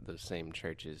those same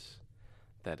churches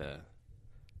that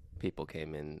people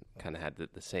came in kind of had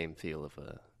the same feel of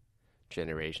a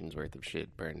generation's worth of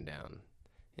shit burned down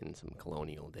in some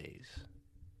colonial days.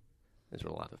 There's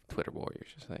what a lot of Twitter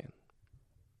warriors are saying.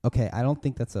 Okay, I don't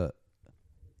think that's a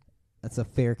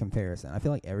fair comparison. I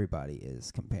feel like everybody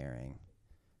is comparing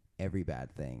every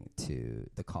bad thing to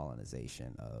the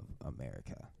colonization of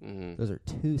America. Mm-hmm. Those are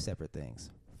two separate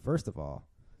things. First of all,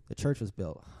 the church was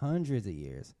built hundreds of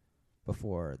years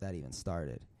before that even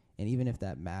started. And even if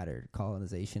that mattered,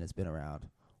 colonization has been around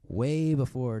way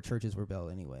before churches were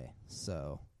built anyway.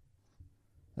 So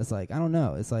it's like, I don't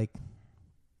know. It's like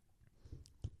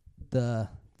I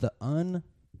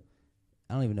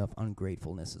don't even know if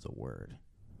ungratefulness is a word,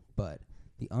 but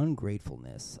the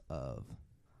ungratefulness of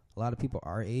a lot of people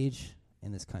our age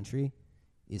in this country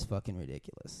is fucking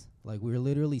ridiculous. Like, we're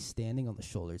literally standing on the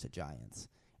shoulders of giants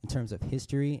in terms of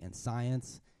history and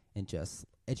science and just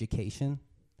education.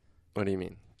 What do you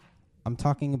mean? I'm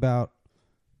talking about,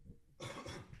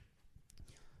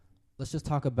 let's just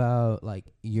talk about like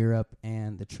Europe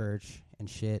and the church and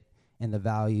shit and the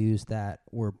values that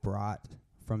were brought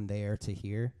from there to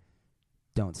here.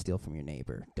 Don't steal from your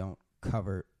neighbor. Don't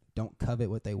covet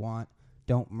what they want.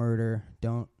 Don't murder.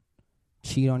 Don't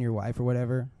cheat on your wife or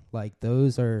whatever. Like,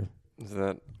 those are... Is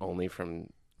that only from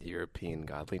European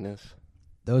godliness?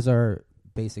 Those are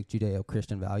basic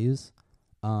Judeo-Christian values.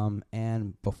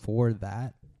 And before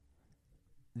that,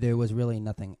 there was really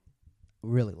nothing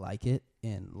really like it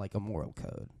in, like, a moral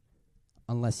code.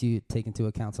 Unless you take into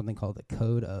account something called the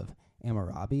Code of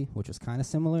Hammurabi, which was kind of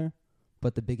similar.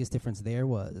 But the biggest difference there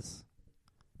was,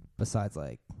 besides,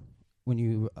 like, when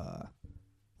you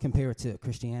compare it to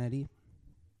Christianity,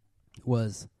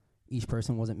 was each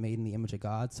person wasn't made in the image of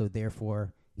God, so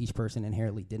therefore each person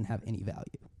inherently didn't have any value.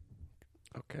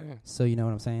 Okay. So you know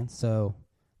what I'm saying? So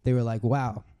they were like,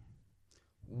 wow,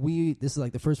 this is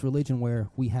like the first religion where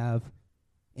we have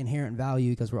inherent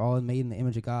value because we're all made in the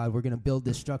image of God. We're going to build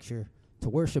this structure to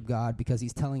worship God because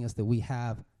he's telling us that we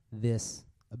have this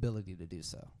ability to do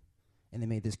so. And they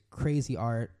made this crazy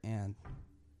art, and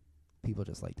people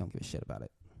just like don't give a shit about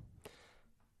it.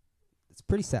 It's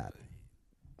pretty sad.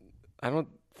 I don't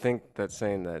think that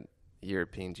saying that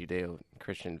European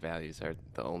Judeo-Christian values are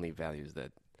the only values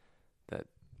that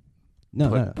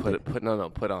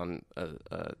put on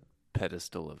a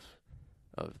pedestal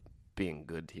of being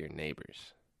good to your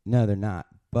neighbors. No, they're not.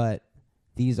 But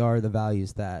these are the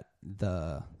values that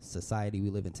the society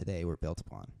we live in today were built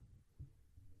upon.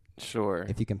 Sure.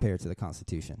 If you compare it to the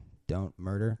Constitution. Don't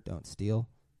murder, don't steal,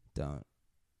 don't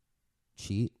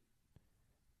cheat,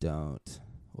 don't.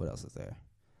 What else is there?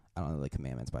 I don't know the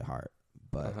commandments by heart,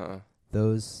 but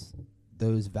those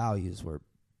values were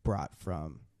brought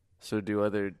from. So do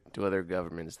other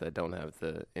governments that don't have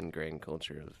the ingrained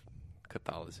culture of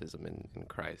Catholicism in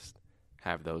Christ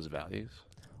have those values?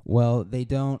 Well, they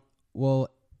don't. Well,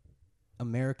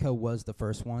 America was the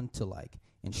first one to like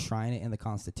enshrine it in the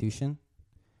Constitution.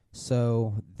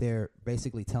 So they're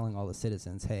basically telling all the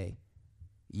citizens, hey,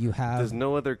 you have... Does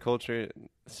no other culture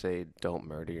say don't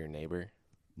murder your neighbor?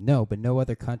 No, but no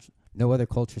other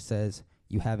culture says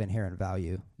you have inherent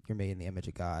value. You're made in the image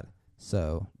of God.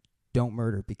 So don't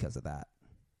murder because of that.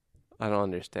 I don't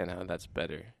understand how that's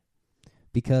better.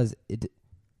 Because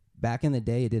back in the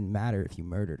day, it didn't matter if you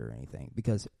murdered or anything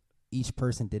because each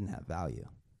person didn't have value.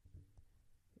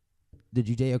 The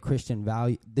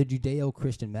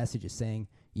Judeo-Christian message is saying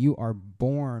you are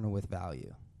born with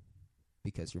value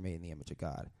because you're made in the image of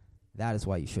God. That is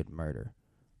why you shouldn't murder.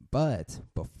 But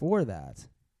before that,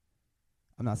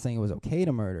 I'm not saying it was okay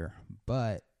to murder,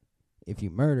 but if you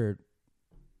murdered,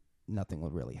 nothing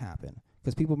would really happen.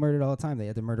 Because people murdered all the time. They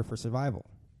had to murder for survival.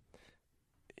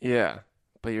 Yeah,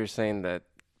 but you're saying that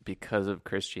because of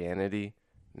Christianity,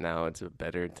 now it's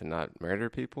better to not murder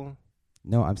people?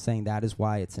 No, I'm saying that is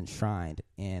why it's enshrined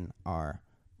in our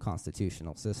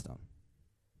constitutional system.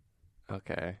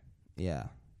 Okay. Yeah.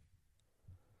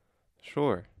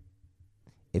 Sure.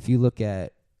 If you look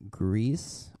at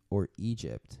Greece or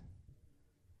Egypt,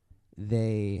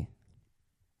 they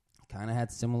kind of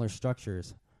had similar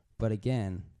structures, but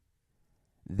again,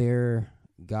 their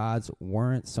gods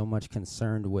weren't so much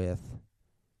concerned with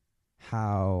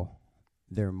how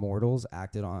their mortals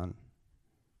acted on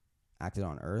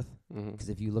Earth. Because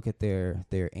if you look at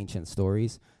their ancient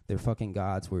stories, their fucking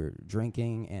gods were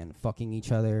drinking and fucking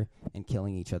each other and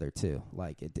killing each other too.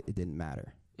 Like it didn't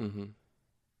matter.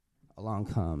 Along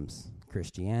comes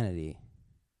Christianity.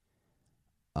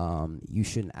 You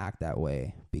shouldn't act that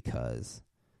way because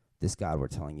this God we're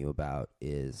telling you about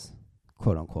is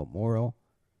quote unquote moral.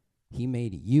 He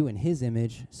made you in his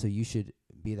image, so you should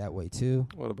be that way too.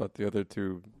 What about the other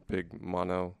two big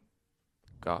mono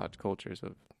god cultures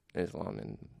of Islam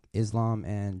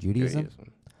and Judaism?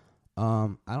 I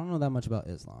don't know that much about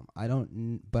Islam.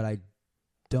 But I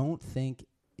don't think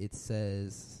it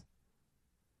says.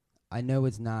 I know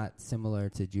it's not similar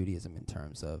to Judaism in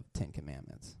terms of 10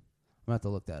 Commandments. I'm gonna have to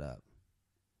look that up.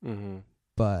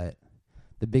 But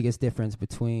the biggest difference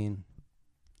between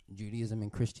Judaism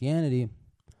and Christianity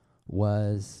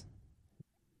was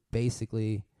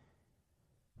basically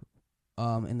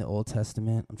in the Old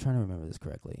Testament. I'm trying to remember this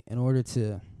correctly. In order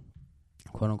to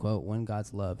quote unquote win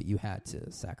God's love, you had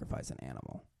to sacrifice an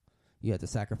animal. You had to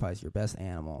sacrifice your best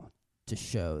animal to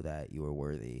show that you were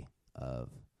worthy of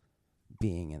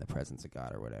being in the presence of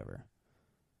God or whatever.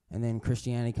 And then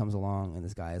Christianity comes along and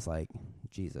this guy is like,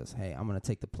 Jesus, hey, I'm going to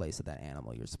take the place of that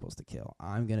animal you're supposed to kill.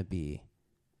 I'm going to be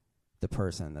the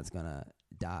person that's going to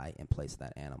die in place of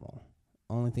that animal.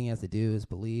 Only thing you have to do is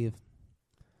believe.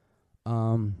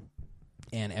 And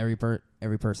every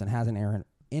person has an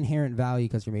inherent value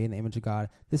because you're made in the image of God.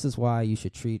 This is why you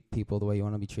should treat people the way you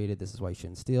want to be treated. This is why you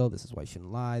shouldn't steal. This is why you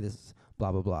shouldn't lie. This is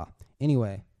blah, blah, blah.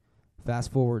 Anyway,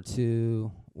 fast forward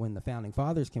to when the founding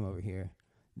fathers came over here.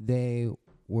 They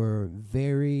were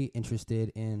very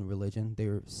interested in religion. They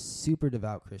were super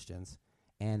devout Christians,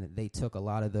 and they took a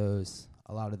lot of those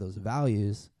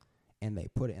values and they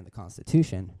put it in the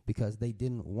Constitution because they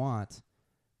didn't want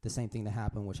the same thing to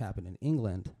happen which happened in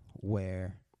England,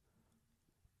 where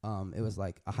it was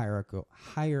like a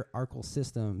hierarchical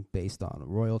system based on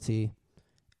royalty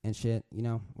and shit. You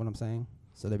know what I'm saying?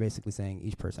 So they're basically saying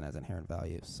each person has inherent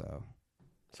value. So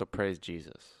praise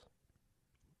Jesus.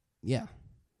 Yeah,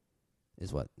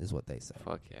 is what they say.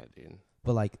 Fuck yeah, dude.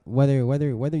 But like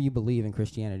whether you believe in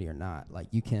Christianity or not, like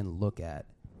you can look at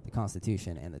the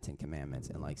Constitution and the 10 Commandments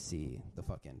and like see the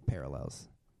fucking parallels.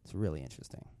 It's really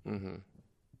interesting.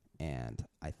 And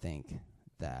I think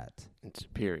that it's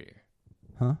superior.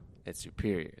 Huh? It's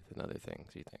superior than other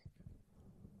things, you think?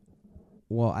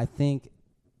 Well, I think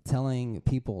telling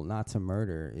people not to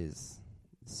murder is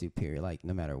superior, like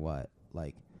no matter what.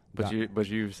 Like But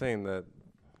you're saying that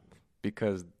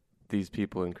because these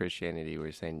people in Christianity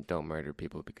were saying don't murder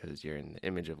people because you're in the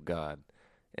image of God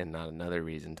and not another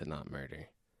reason to not murder.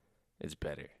 It's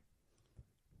better.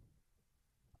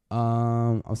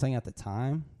 I was saying at the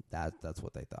time that's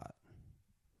what they thought.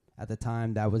 At the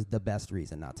time, that was the best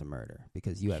reason not to murder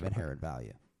because you have inherent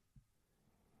value.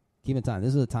 Keep in mind,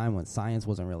 this was a time when science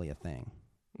wasn't really a thing.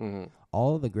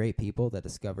 All of the great people that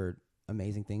discovered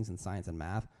amazing things in science and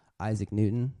math, Isaac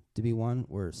Newton to be one,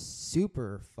 were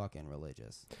super fucking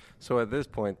religious. So at this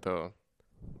point, though,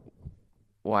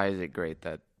 why is it great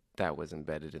that that was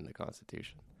embedded in the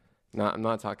Constitution? I'm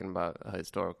not talking about a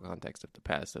historical context of the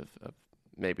past of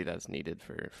maybe that's needed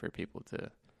for people to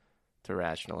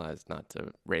rationalize not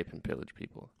to rape and pillage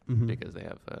people because they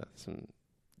have some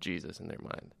Jesus in their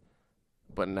mind.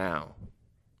 But now,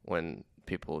 when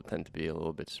people tend to be a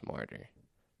little bit smarter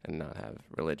and not have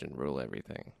religion rule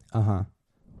everything,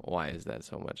 why is that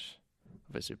so much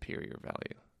of a superior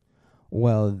value?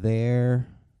 Well, there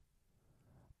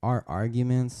are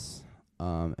arguments,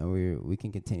 and we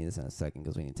can continue this in a second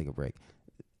because we need to take a break.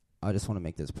 I just want to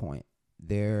make this point.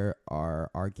 There are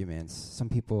arguments. Some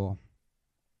people,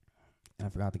 and I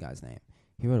forgot the guy's name.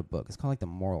 He wrote a book. It's called like The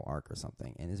Moral Arc or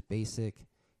something. And his basic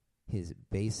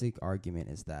argument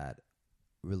is that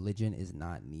religion is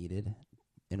not needed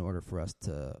in order for us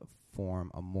to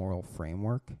form a moral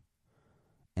framework.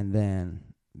 And then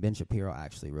Ben Shapiro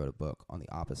actually wrote a book on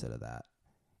the opposite of that.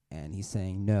 And he's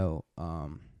saying, no,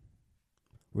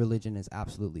 religion is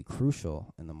absolutely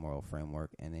crucial in the moral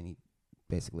framework. And then he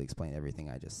basically explained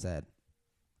everything I just said.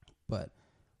 But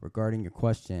regarding your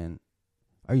question,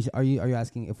 are you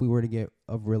asking if we were to get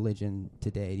of religion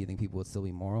today, do you think people would still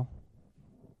be moral?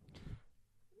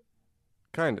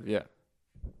 Kind of, yeah.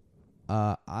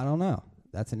 I don't know.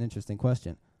 That's an interesting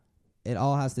question. It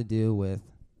all has to do with,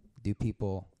 do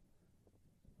people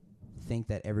think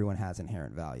that everyone has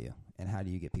inherent value, and how do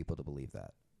you get people to believe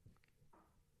that?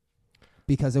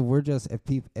 Because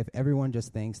if everyone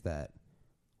just thinks that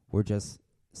we're just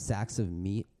sacks of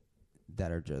meat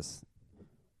that are just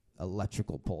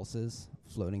electrical pulses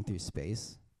floating through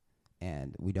space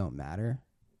and we don't matter,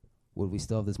 would we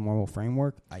still have this moral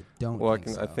framework? I don't think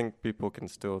so. I think people can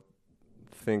still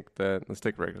think that. Let's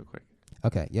take a break real quick.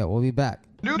 Okay, yeah, we'll be back.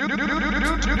 New Dark.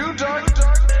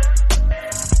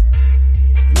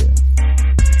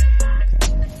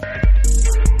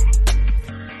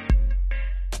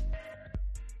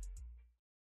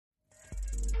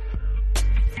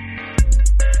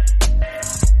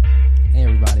 Hey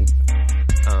everybody,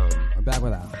 we're back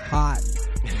with a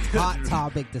hot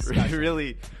topic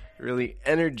discussion. really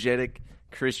energetic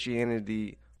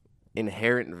Christianity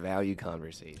inherent value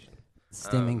conversation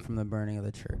stemming from the burning of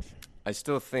the church. I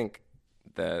still think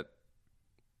that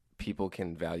people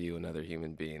can value another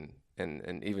human being,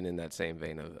 and even in that same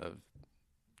vein of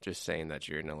just saying that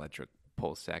you're an electric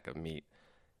pulse sack of meat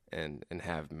and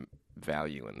have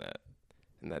value in that,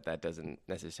 and that doesn't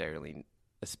necessarily,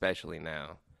 especially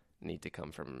now, need to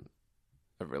come from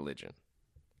a religion.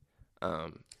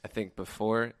 I think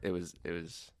before it was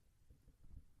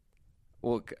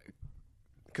well.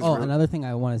 Another thing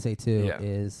I want to say too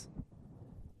is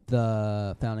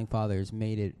the founding fathers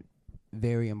made it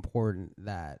very important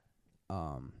that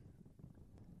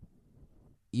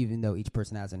even though each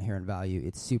person has inherent value,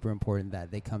 it's super important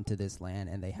that they come to this land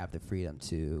and they have the freedom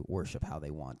to worship how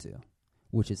they want to,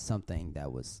 which is something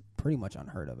that was pretty much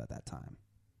unheard of at that time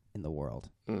in the world.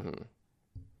 Mm-hmm.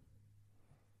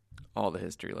 All the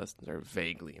history lessons are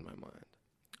vaguely in my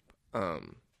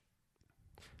mind.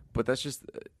 But that's just,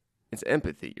 it's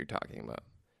empathy you're talking about.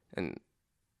 And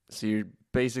so you're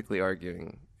basically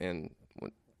arguing, and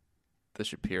the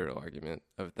Shapiro argument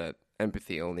of that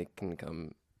empathy only can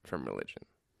come from religion.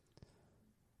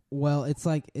 Well, it's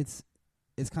like, it's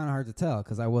kind of hard to tell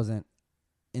because I wasn't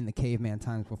in the caveman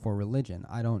times before religion.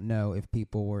 I don't know if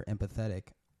people were empathetic.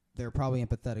 They're probably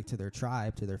empathetic to their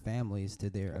tribe, to their families, to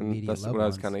their immediate loved ones. That's what I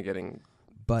was kind of getting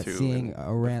but to seeing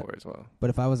a random, as well. But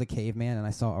if I was a caveman and I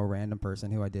saw a random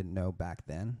person who I didn't know back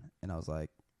then, and I was like,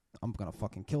 I'm going to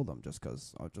fucking kill them just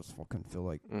because I just fucking feel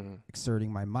like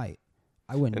exerting my might.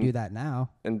 I wouldn't do that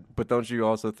now. But don't you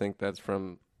also think that's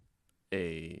from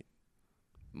a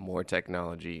more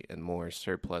technology and more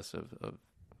surplus of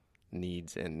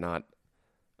needs and not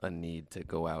a need to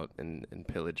go out and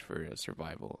pillage for a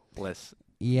survival? Less.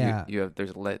 Yeah.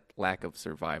 There's lack of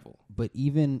survival. But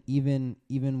even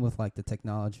with like the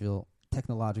technological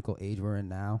age we're in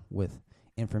now with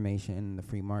information in the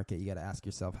free market, you got to ask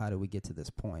yourself, how do we get to this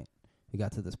point? We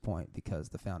got to this point because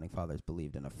the founding fathers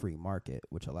believed in a free market,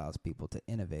 which allows people to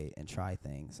innovate and try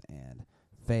things and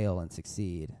fail and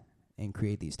succeed and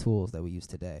create these tools that we use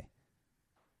today.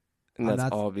 And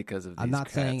that's all because of these I'm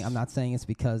not saying it's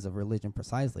because of religion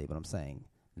precisely, but I'm saying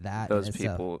that those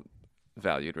people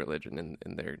valued religion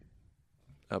in their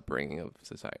upbringing of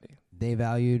society. They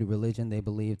valued religion. They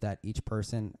believed that each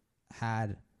person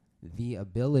had the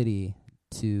ability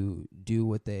to do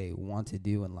what they want to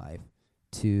do in life,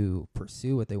 to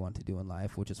pursue what they want to do in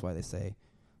life, which is why they say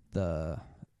the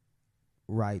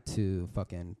right to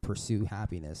fucking pursue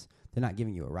happiness. They're not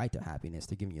giving you a right to happiness.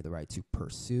 They're giving you the right to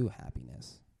pursue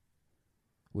happiness,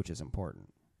 which is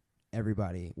important.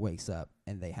 everybody wakes up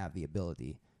and they have the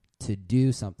ability to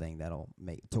do something that'll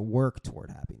to work toward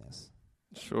happiness.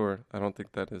 Sure. I don't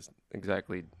think that is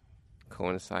exactly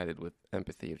coincided with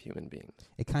empathy of human beings.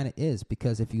 It kind of is,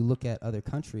 because if you look at other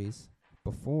countries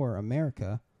before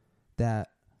America that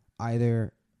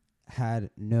either had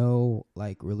no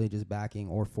like religious backing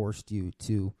or forced you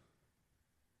to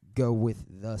go with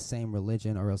the same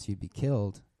religion or else you'd be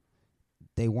killed,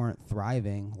 they weren't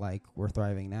thriving like we're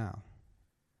thriving now.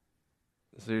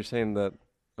 So you're saying that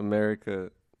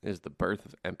America is the birth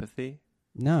of empathy?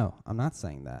 No, I'm not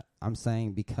saying that. I'm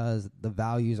saying because the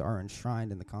values are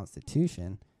enshrined in the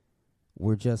Constitution,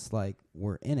 we're just like,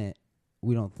 we're in it,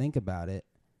 we don't think about it,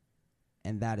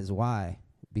 and that is why,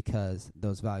 because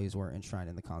those values were enshrined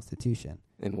in the Constitution.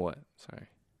 In what? Sorry.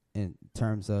 In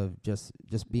terms of just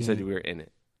being... You said we were in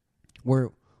it.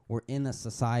 We're in a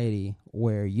society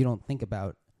where you don't think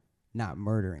about not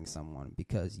murdering someone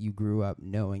because you grew up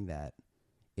knowing that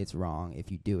it's wrong.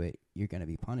 If you do it, you're going to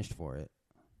be punished for it.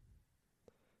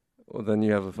 Well, then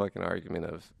you have a fucking argument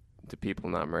of, do people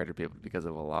not murder people because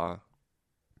of a law?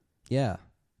 Yeah.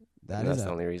 That's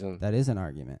the only reason? That is an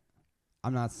argument.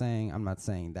 I'm not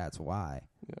saying that's why.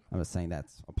 Yeah. I'm just saying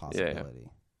that's a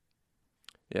possibility.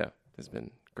 Yeah. There's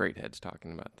been great heads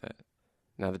talking about that.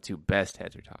 Now the two best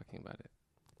heads are talking about it.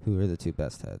 Who are the two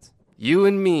best heads? You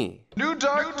and me. New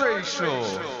Dark Racial.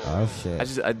 Oh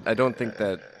shit. I don't think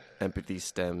that empathy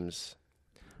stems.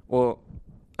 Well,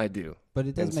 I do. But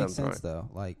it does make sense though.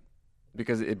 Like,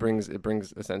 because it brings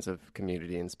a sense of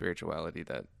community and spirituality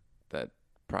that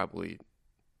probably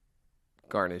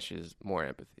garnishes more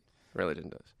empathy. Religion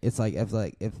does. It's like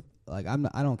if I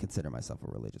don't consider myself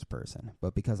a religious person,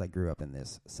 but because I grew up in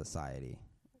this society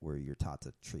where you're taught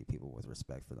to treat people with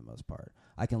respect for the most part,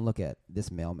 I can look at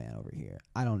this mailman over here.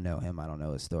 I don't know him. I don't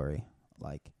know his story.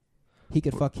 Like, he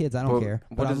could fuck kids. I don't care.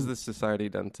 What has this society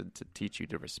done to teach you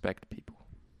to respect people?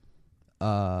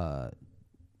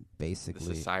 Basically,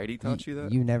 the society taught you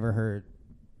that? You never heard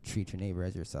treat your neighbor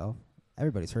as yourself?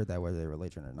 Everybody's heard that, whether they're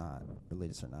religious or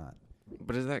not.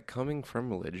 But is that coming from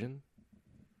religion?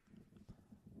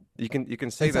 You can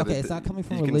say it's that okay. It's not coming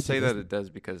from religion. You can say that it does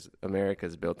because America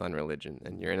is built on religion,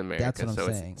 and you're in America. That's what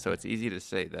I'm saying. So it's easy to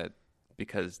say that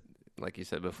because, like you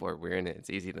said before, we're in it. It's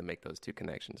easy to make those two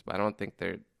connections. But I don't think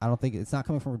it's not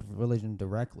coming from religion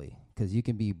directly, because you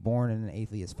can be born in an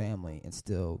atheist family and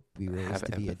still be raised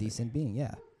to be a decent being.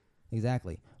 Yeah,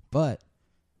 exactly. But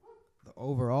the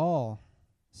overall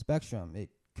spectrum, it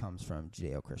comes from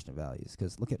Judeo-Christian values.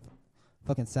 Because look at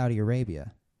fucking Saudi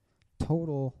Arabia,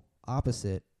 total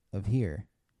opposite of here,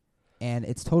 and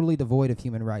it's totally devoid of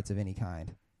human rights of any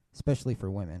kind, especially for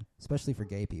women, especially for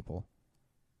gay people.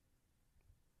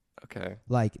 Okay.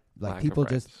 Like people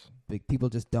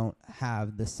just don't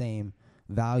have the same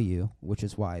value, which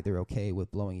is why they're okay with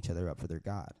blowing each other up for their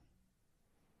god.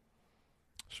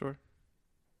 Sure.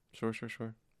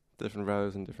 Different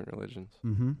values and different religions.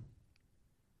 Mm-hmm.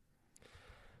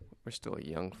 We're still a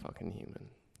young fucking human.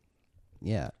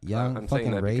 Yeah, young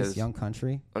fucking race, young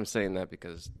country. I'm saying that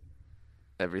because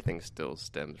everything still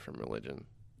stems from religion.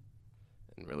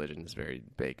 And religion is very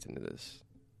baked into this.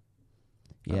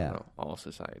 Yeah. I don't know, all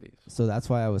societies. So that's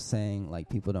why I was saying,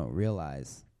 like, people don't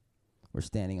realize we're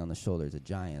standing on the shoulders of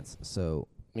giants. So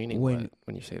meaning what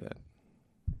when you say that?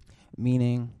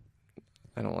 Meaning,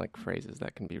 I don't like phrases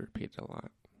that can be repeated a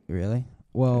lot. Really?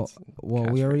 Well,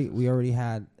 we already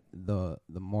had the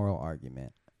moral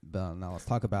argument. But now let's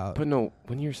talk about... But no,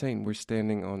 when you're saying we're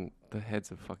standing on the heads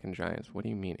of fucking giants, what are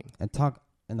you meaning? And talk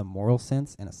in a moral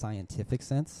sense, in a scientific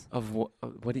sense. Of what?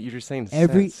 What are you just saying?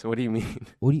 Sense. What do you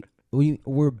mean?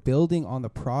 We're building on the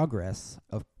progress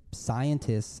of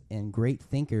scientists and great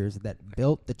thinkers that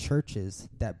built the churches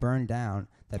that burned down,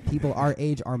 that people our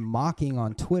age are mocking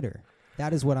on Twitter.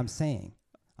 That is what I'm saying.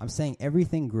 I'm saying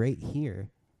everything great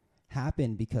here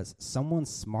happened because someone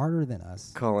smarter than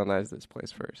us colonized this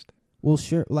place first. Well,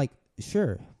 sure,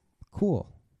 cool.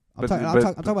 I'm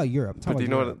talking about Europe. But do you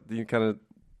know what? You kind of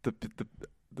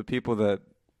the people that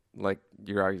like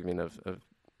your argument of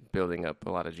building up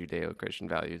a lot of Judeo-Christian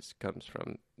values comes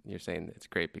from. You're saying it's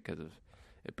great because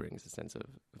it brings a sense of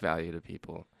value to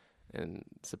people and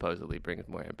supposedly brings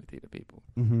more empathy to people.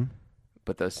 Mm-hmm.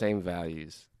 But those same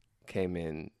values came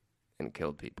in and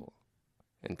killed people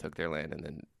and took their land and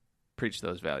then preached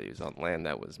those values on land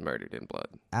that was murdered in blood.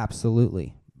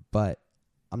 Absolutely. But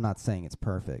I'm not saying it's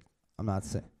perfect. I'm not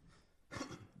saying...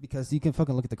 Because you can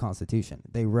fucking look at the Constitution.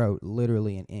 They wrote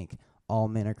literally in ink, all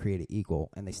men are created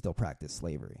equal, and they still practice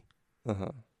slavery.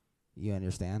 Uh-huh. You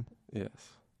understand? Yes.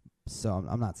 So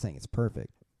I'm not saying it's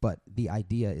perfect, but the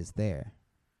idea is there.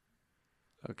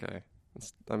 Okay.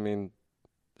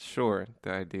 sure,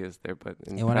 the idea is there, but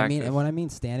in And when practice, I mean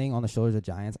standing on the shoulders of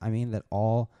giants, I mean that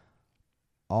all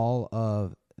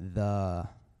of the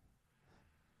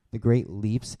great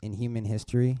leaps in human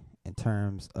history in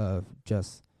terms of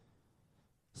just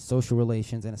social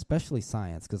relations and especially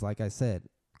science, because like I said,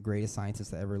 greatest scientists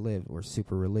that ever lived were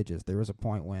super religious. There was a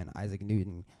point when Isaac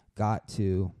Newton got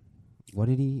to, what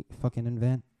did he fucking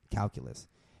invent? Calculus.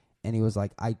 And he was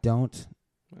like, he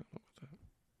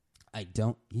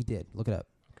did. Look it up.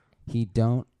 He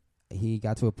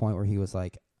got to a point where he was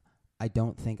like, I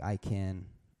don't think I can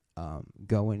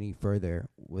go any further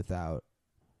without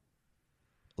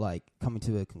like coming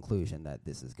to a conclusion that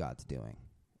this is God's doing.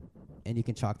 And you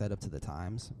can chalk that up to the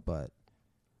times, but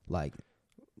like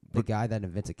the guy that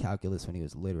invented calculus when he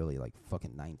was literally like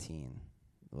fucking 19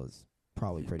 was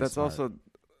probably pretty that's smart. also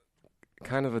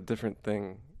kind of a different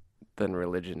thing than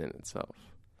religion in itself.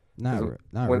 Not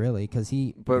really, because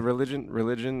But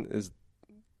religion is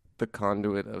the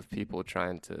conduit of people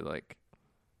trying to like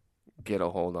get a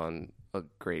hold on a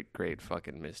great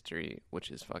fucking mystery,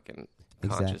 which is fucking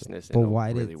consciousness in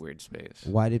a really weird space.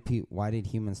 Why did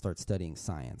humans start studying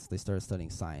science? They started studying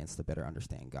science to better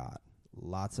understand God.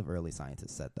 Lots of early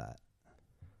scientists said that.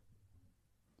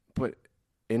 But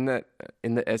in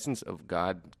the essence of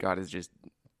God is just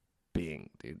being,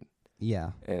 dude.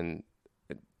 Yeah. And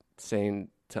saying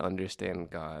to understand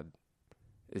God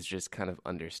is just kind of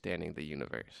understanding the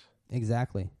universe.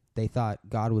 Exactly. They thought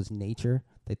God was nature.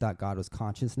 They thought God was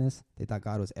consciousness. They thought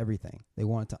God was everything. They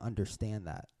wanted to understand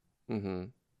that. Mm-hmm.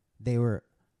 They were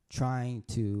trying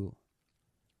to.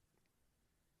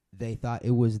 They thought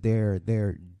it was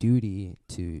their duty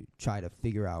to try to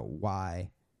figure out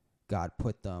why God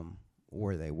put them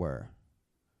where they were.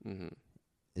 Mm-hmm.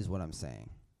 Is what I'm saying.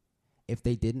 If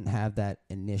they didn't have that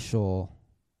initial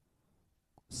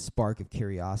spark of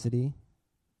curiosity,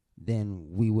 then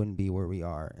we wouldn't be where we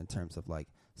are in terms of like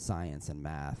science and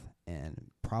math and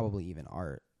probably even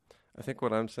art. I think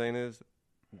what I'm saying is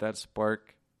that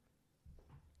spark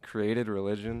created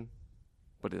religion,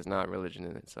 but is not religion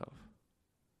in itself.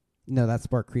 No, that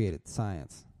spark created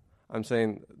science. I'm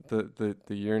saying the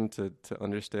yearn to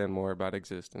understand more about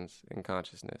existence and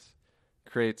consciousness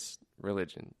creates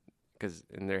religion, because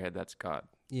in their head that's God.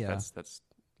 Yeah. That's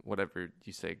whatever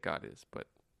you say God is, but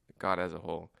God as a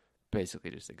whole,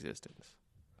 basically just existence.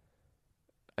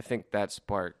 I think that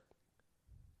spark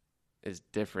is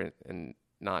different and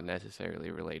not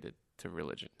necessarily related to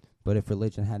religion. But if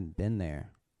religion hadn't been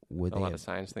there, would a lot of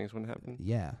science things wouldn't happen?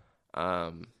 Yeah.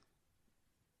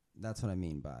 That's what I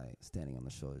mean by standing on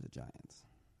the shoulders of giants.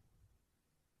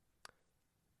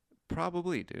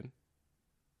 Probably, dude.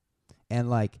 And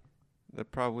like,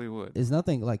 that probably would. There's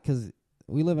nothing like, because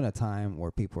we live in a time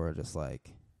where people are just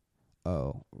like,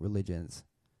 oh, religion's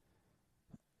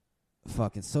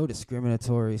fucking so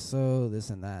discriminatory, so this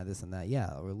and that. Yeah,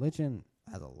 religion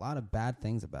has a lot of bad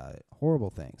things about it, horrible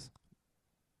things.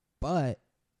 But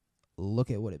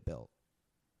look at what it built.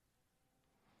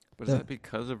 But is that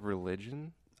because of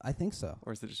religion? I think so.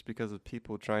 Or is it just because of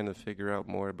people trying to figure out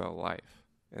more about life?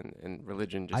 And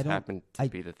religion just happened to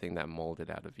be the thing that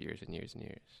molded out of years and years and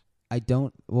years.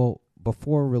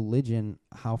 Before religion,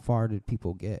 how far did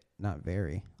people get? Not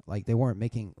very. Like, they weren't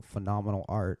making phenomenal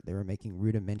art. They were making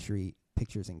rudimentary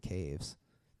pictures in caves.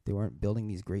 They weren't building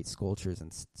these great sculptures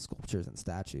and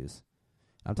statues.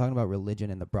 I'm talking about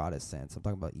religion in the broadest sense. I'm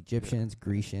talking about Egyptians,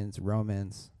 Grecians,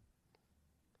 Romans.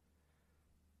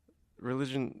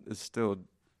 Religion is still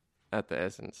at the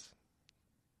essence.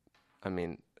 I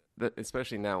mean,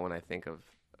 especially now when I think of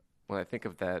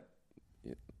that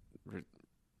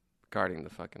regarding the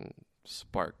fucking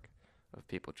spark of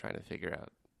people trying to figure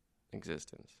out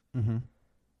existence. Mm-hmm.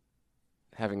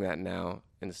 Having that now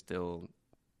and still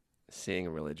seeing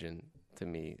religion, to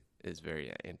me, is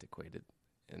very antiquated.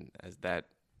 And as that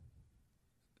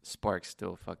spark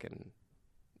still fucking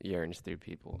yearns through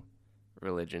people,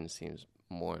 religion seems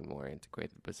more and more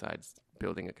antiquated, besides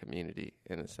building a community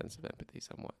and a sense of empathy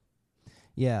somewhat.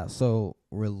 Yeah, so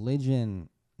religion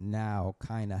now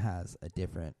kind of has a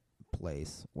different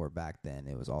place, where back then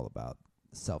it was all about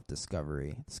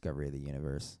self-discovery, discovery of the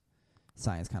universe.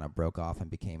 Science kind of broke off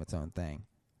and became its own thing.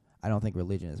 I don't think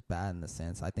religion is bad in the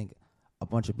sense. I think a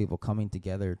bunch of people coming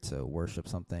together to worship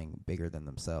something bigger than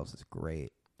themselves is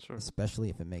great. Sure. Especially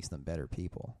if it makes them better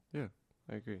people. Yeah,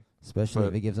 I agree. Especially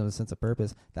if it gives them a sense of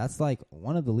purpose. That's like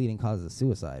one of the leading causes of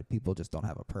suicide. People just don't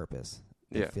have a purpose.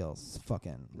 They feel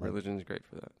fucking... Religion's great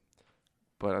for that.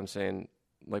 But I'm saying,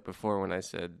 like before when I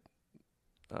said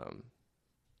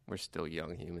we're still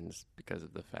young humans because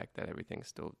of the fact that everything's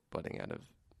still budding out of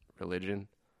religion.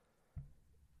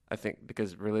 I think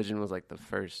because religion was like the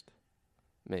first,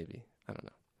 maybe, I don't know.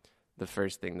 the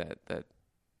first thing that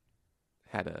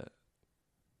had a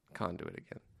conduit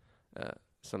again.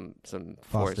 Some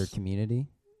Foster force. community.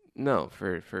 No,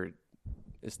 for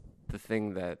it's the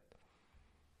thing that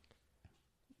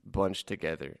bunched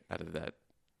together out of that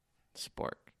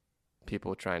spark.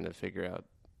 People trying to figure out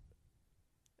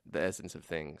the essence of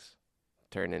things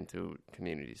turn into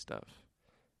community stuff,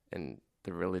 and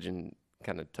the religion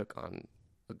kind of took on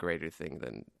a greater thing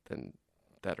than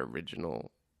that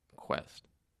original quest.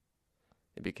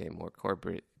 It became more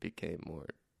corporate, it became more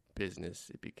business,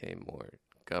 it became more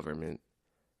government,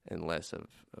 and less of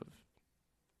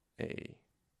a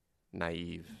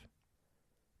naive,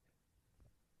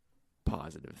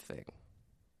 positive thing.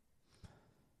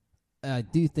 I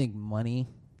do think money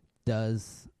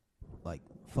does like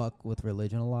fuck with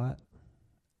religion a lot.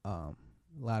 A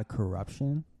lot of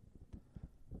corruption.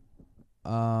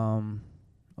 What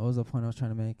was the point I was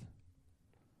trying to make?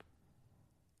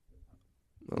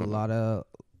 A lot of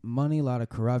money, a lot of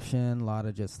corruption, a lot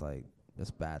of just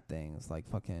bad things, like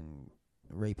fucking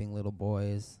raping little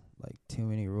boys, like too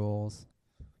many rules.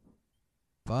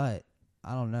 But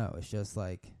I don't know. It's just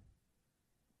like,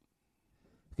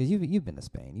 because you've been to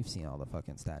Spain, you've seen all the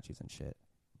fucking statues and shit.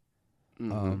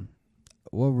 Mm-hmm.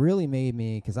 What really made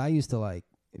me, because I used to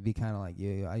be kind of like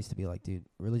you. I used to be like, dude,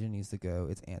 religion needs to go.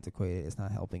 It's antiquated. It's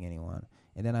not helping anyone.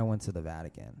 And then I went to the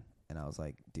Vatican, and I was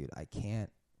like, dude, I can't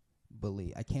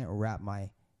wrap my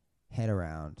head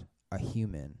around a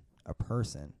human, a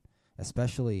person,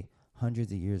 especially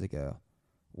hundreds of years ago,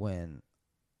 when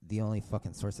the only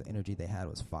fucking source of energy they had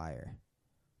was fire,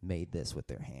 made this with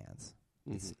their hands.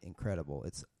 Mm-hmm. It's incredible.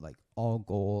 It's like all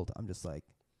gold. I'm just like,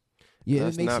 yeah,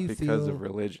 that's it makes not you because feel of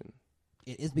religion.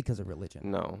 It is because of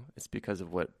religion. No, it's because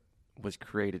of what was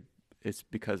created. It's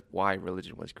because why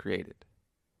religion was created.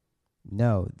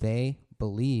 No, they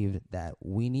believed that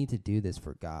we need to do this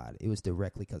for God. It was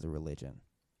directly because of religion.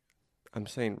 I'm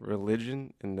saying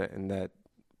religion and that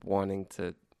wanting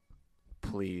to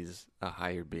please a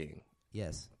higher being.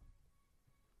 Yes.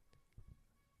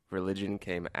 Religion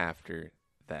came after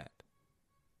that.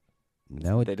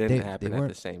 No, they didn't happen at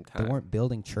the same time. They weren't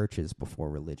building churches before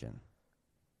religion.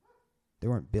 They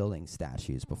weren't building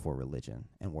statues before religion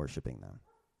and worshiping them.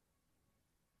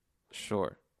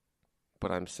 Sure.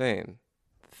 But I'm saying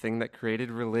the thing that created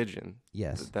religion,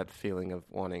 yes, that feeling of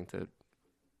wanting to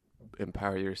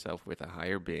empower yourself with a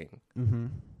higher being,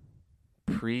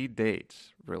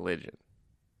 predates religion.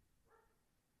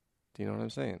 Do you know what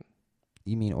I'm saying?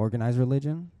 You mean organized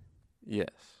religion? Yes.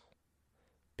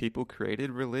 People created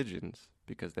religions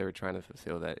because they were trying to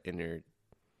fulfill that inner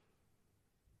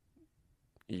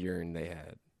yearn they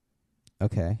had.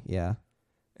 Okay, yeah.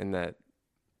 And that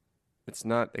it's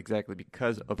not exactly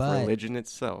because of religion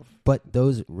itself. But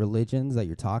those religions that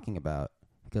you're talking about,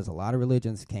 because a lot of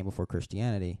religions came before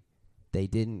Christianity, they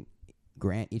didn't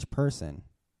grant each person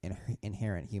an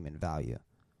inherent human value.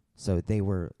 So they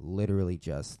were literally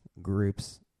just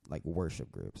groups, like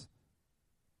worship groups.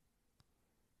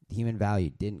 The human value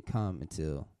didn't come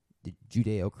until the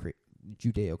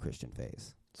Judeo-Christian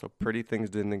phase. So pretty things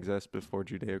didn't exist before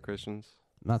Judeo-Christians?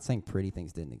 I'm not saying pretty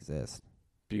things didn't exist.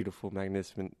 Beautiful,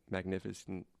 magnificent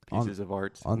pieces of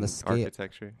art on and the scale,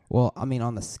 architecture. Well, I mean,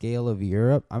 on the scale of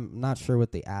Europe, I'm not sure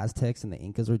what the Aztecs and the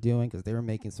Incas were doing, because they were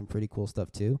making some pretty cool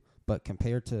stuff too. But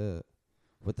compared to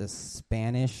what the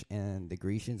Spanish and the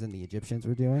Grecians and the Egyptians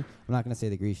were doing, I'm not going to say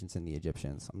the Grecians and the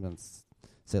Egyptians. I'm going to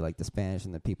say like the Spanish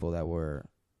and the people that were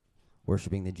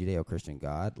worshiping the Judeo-Christian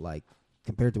God. Like,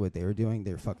 compared to what they were doing,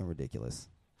 they're fucking ridiculous.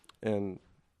 And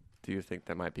do you think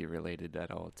that might be related at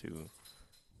all to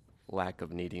lack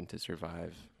of needing to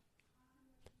survive?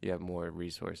 You have more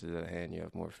resources at hand. You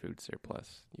have more food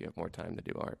surplus. You have more time to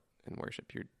do art and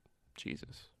worship your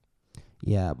Jesus.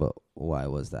 Yeah, but why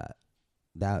was that?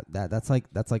 That's like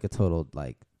a total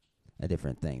like a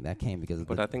different thing. That came because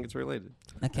of I think it's related.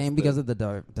 That came because of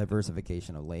the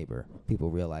diversification of labor.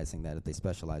 People realizing that if they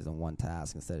specialize in one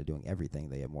task instead of doing everything,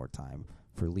 they have more time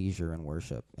for leisure and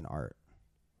worship and art.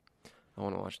 I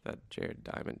want to watch that Jared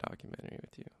Diamond documentary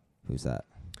with you. Who's that?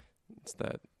 It's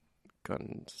that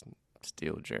gun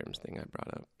steel germs thing I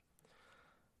brought up.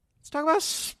 Let's talk about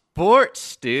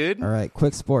sports, dude. All right,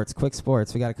 quick sports.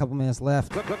 We got a couple minutes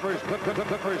left. Clippers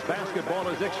basketball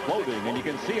is exploding, and you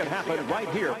can see it happen right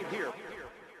here.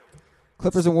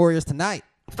 Clippers and Warriors tonight.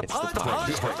 It's the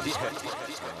punch.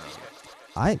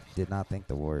 I did not think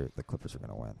the Clippers were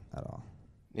going to win at all.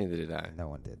 Neither did I. No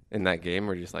one did. In that game,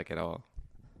 or just like at all?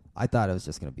 I thought it was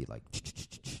just going to be like,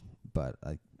 but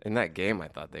in that game, I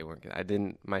thought they weren't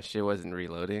good. My shit wasn't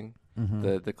reloading.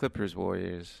 Mm-hmm. The Clippers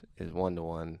Warriors is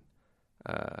 1-1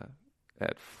 at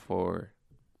April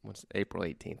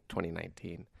 18th,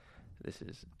 2019. This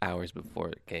is hours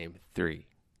before Game 3.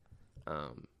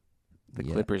 The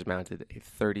Yeah. Clippers mounted a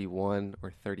 31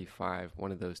 or 35,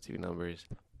 one of those two numbers,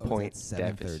 Oh, point it's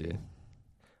at 7:30. deficit.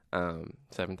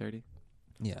 7:30?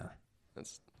 Yeah. I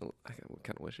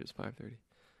kind of wish it was 5:30.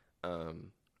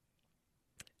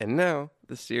 And now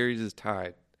the series is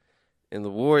tied. And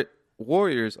the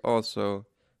Warriors also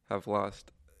have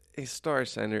lost a star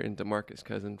center in DeMarcus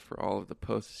Cousins for all of the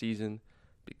postseason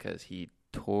because he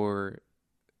tore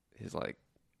his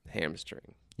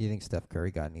hamstring. You think Steph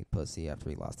Curry got any pussy after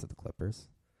he lost to the Clippers?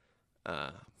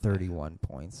 31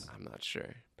 points. I'm not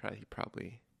sure. He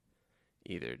probably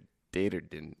either did or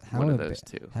didn't. One of those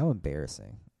two. How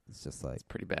embarrassing. It's just It's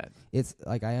pretty bad. It's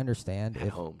like I understand At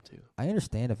home too. I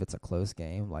understand if it's a close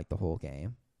game, like the whole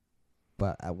game.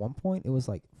 But at one point it was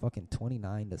like fucking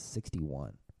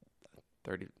 29-61.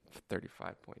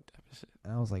 35 point deficit.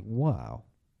 And I was like, wow,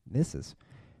 this is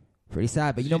pretty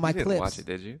sad. But you my didn't clips. watch it,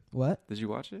 did you? What? Did you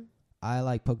watch it?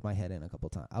 I poked my head in a couple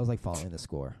times. I was following the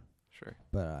score. Sure.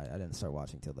 But I didn't start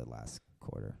watching till the last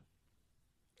quarter.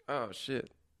 Oh shit.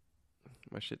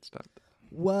 My shit stopped.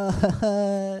 What?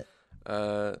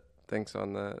 Thanks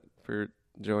for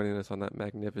joining us on that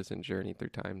magnificent journey through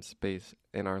time, space,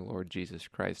 and our Lord Jesus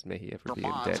Christ. May he ever be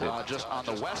indebted. Just on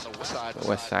the west side. The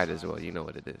west side as well. You know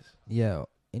what it is. Yo,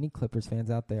 any Clippers fans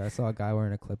out there? I saw a guy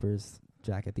wearing a Clippers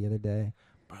jacket the other day.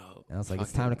 Bro. And I was like,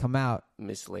 it's time to come out.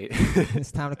 Miss Lady.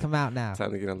 It's time to come out now.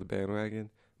 Time to get on the bandwagon.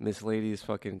 Miss Lady's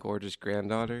fucking gorgeous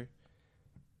granddaughter.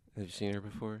 Have you seen her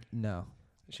before? No.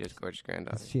 She has a gorgeous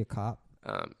granddaughter. Is she a cop?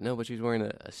 No, but she's wearing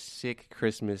a sick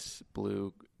Christmas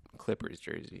blue Clippers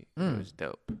jersey. It was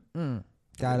dope.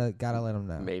 Gotta let them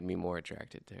know. Made me more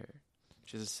attracted to her.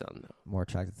 She's a son, though. More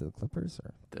attracted to the Clippers?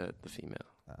 Or The female.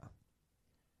 Oh.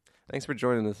 Thanks for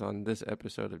joining us on this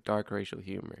episode of Dark Racial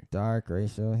Humor. Dark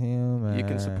Racial Humor. You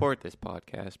can support this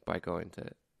podcast by going to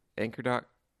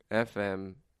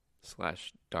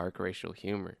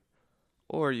anchor.fm/darkracialhumor.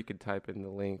 Or you could type in the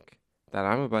link that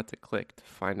I'm about to click to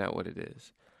find out what it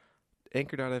is.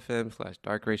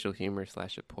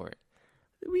 Anchor.fm/darkracialhumor/support.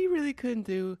 We really couldn't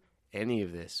do any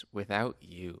of this without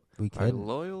you. We Our couldn't.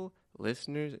 loyal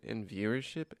listeners and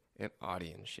viewership and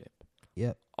audienship.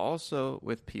 Yep. Also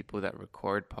with people that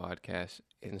record podcasts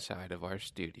inside of our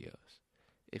studios.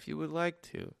 If you would like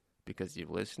to, because you've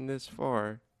listened this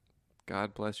far,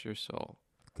 God bless your soul.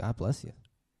 God bless you.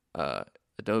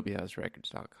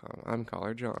 AdobeHouseRecords.com. I'm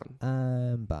Caller John.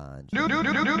 I'm Bon. New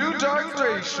Dark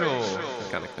Racial.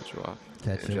 Kind of cut you off.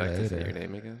 Catch Would you you like to say later. your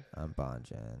name again? I'm Bon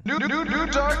Jen. New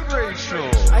Dark Racial.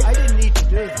 I didn't need to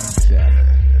do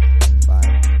that.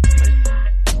 Bye.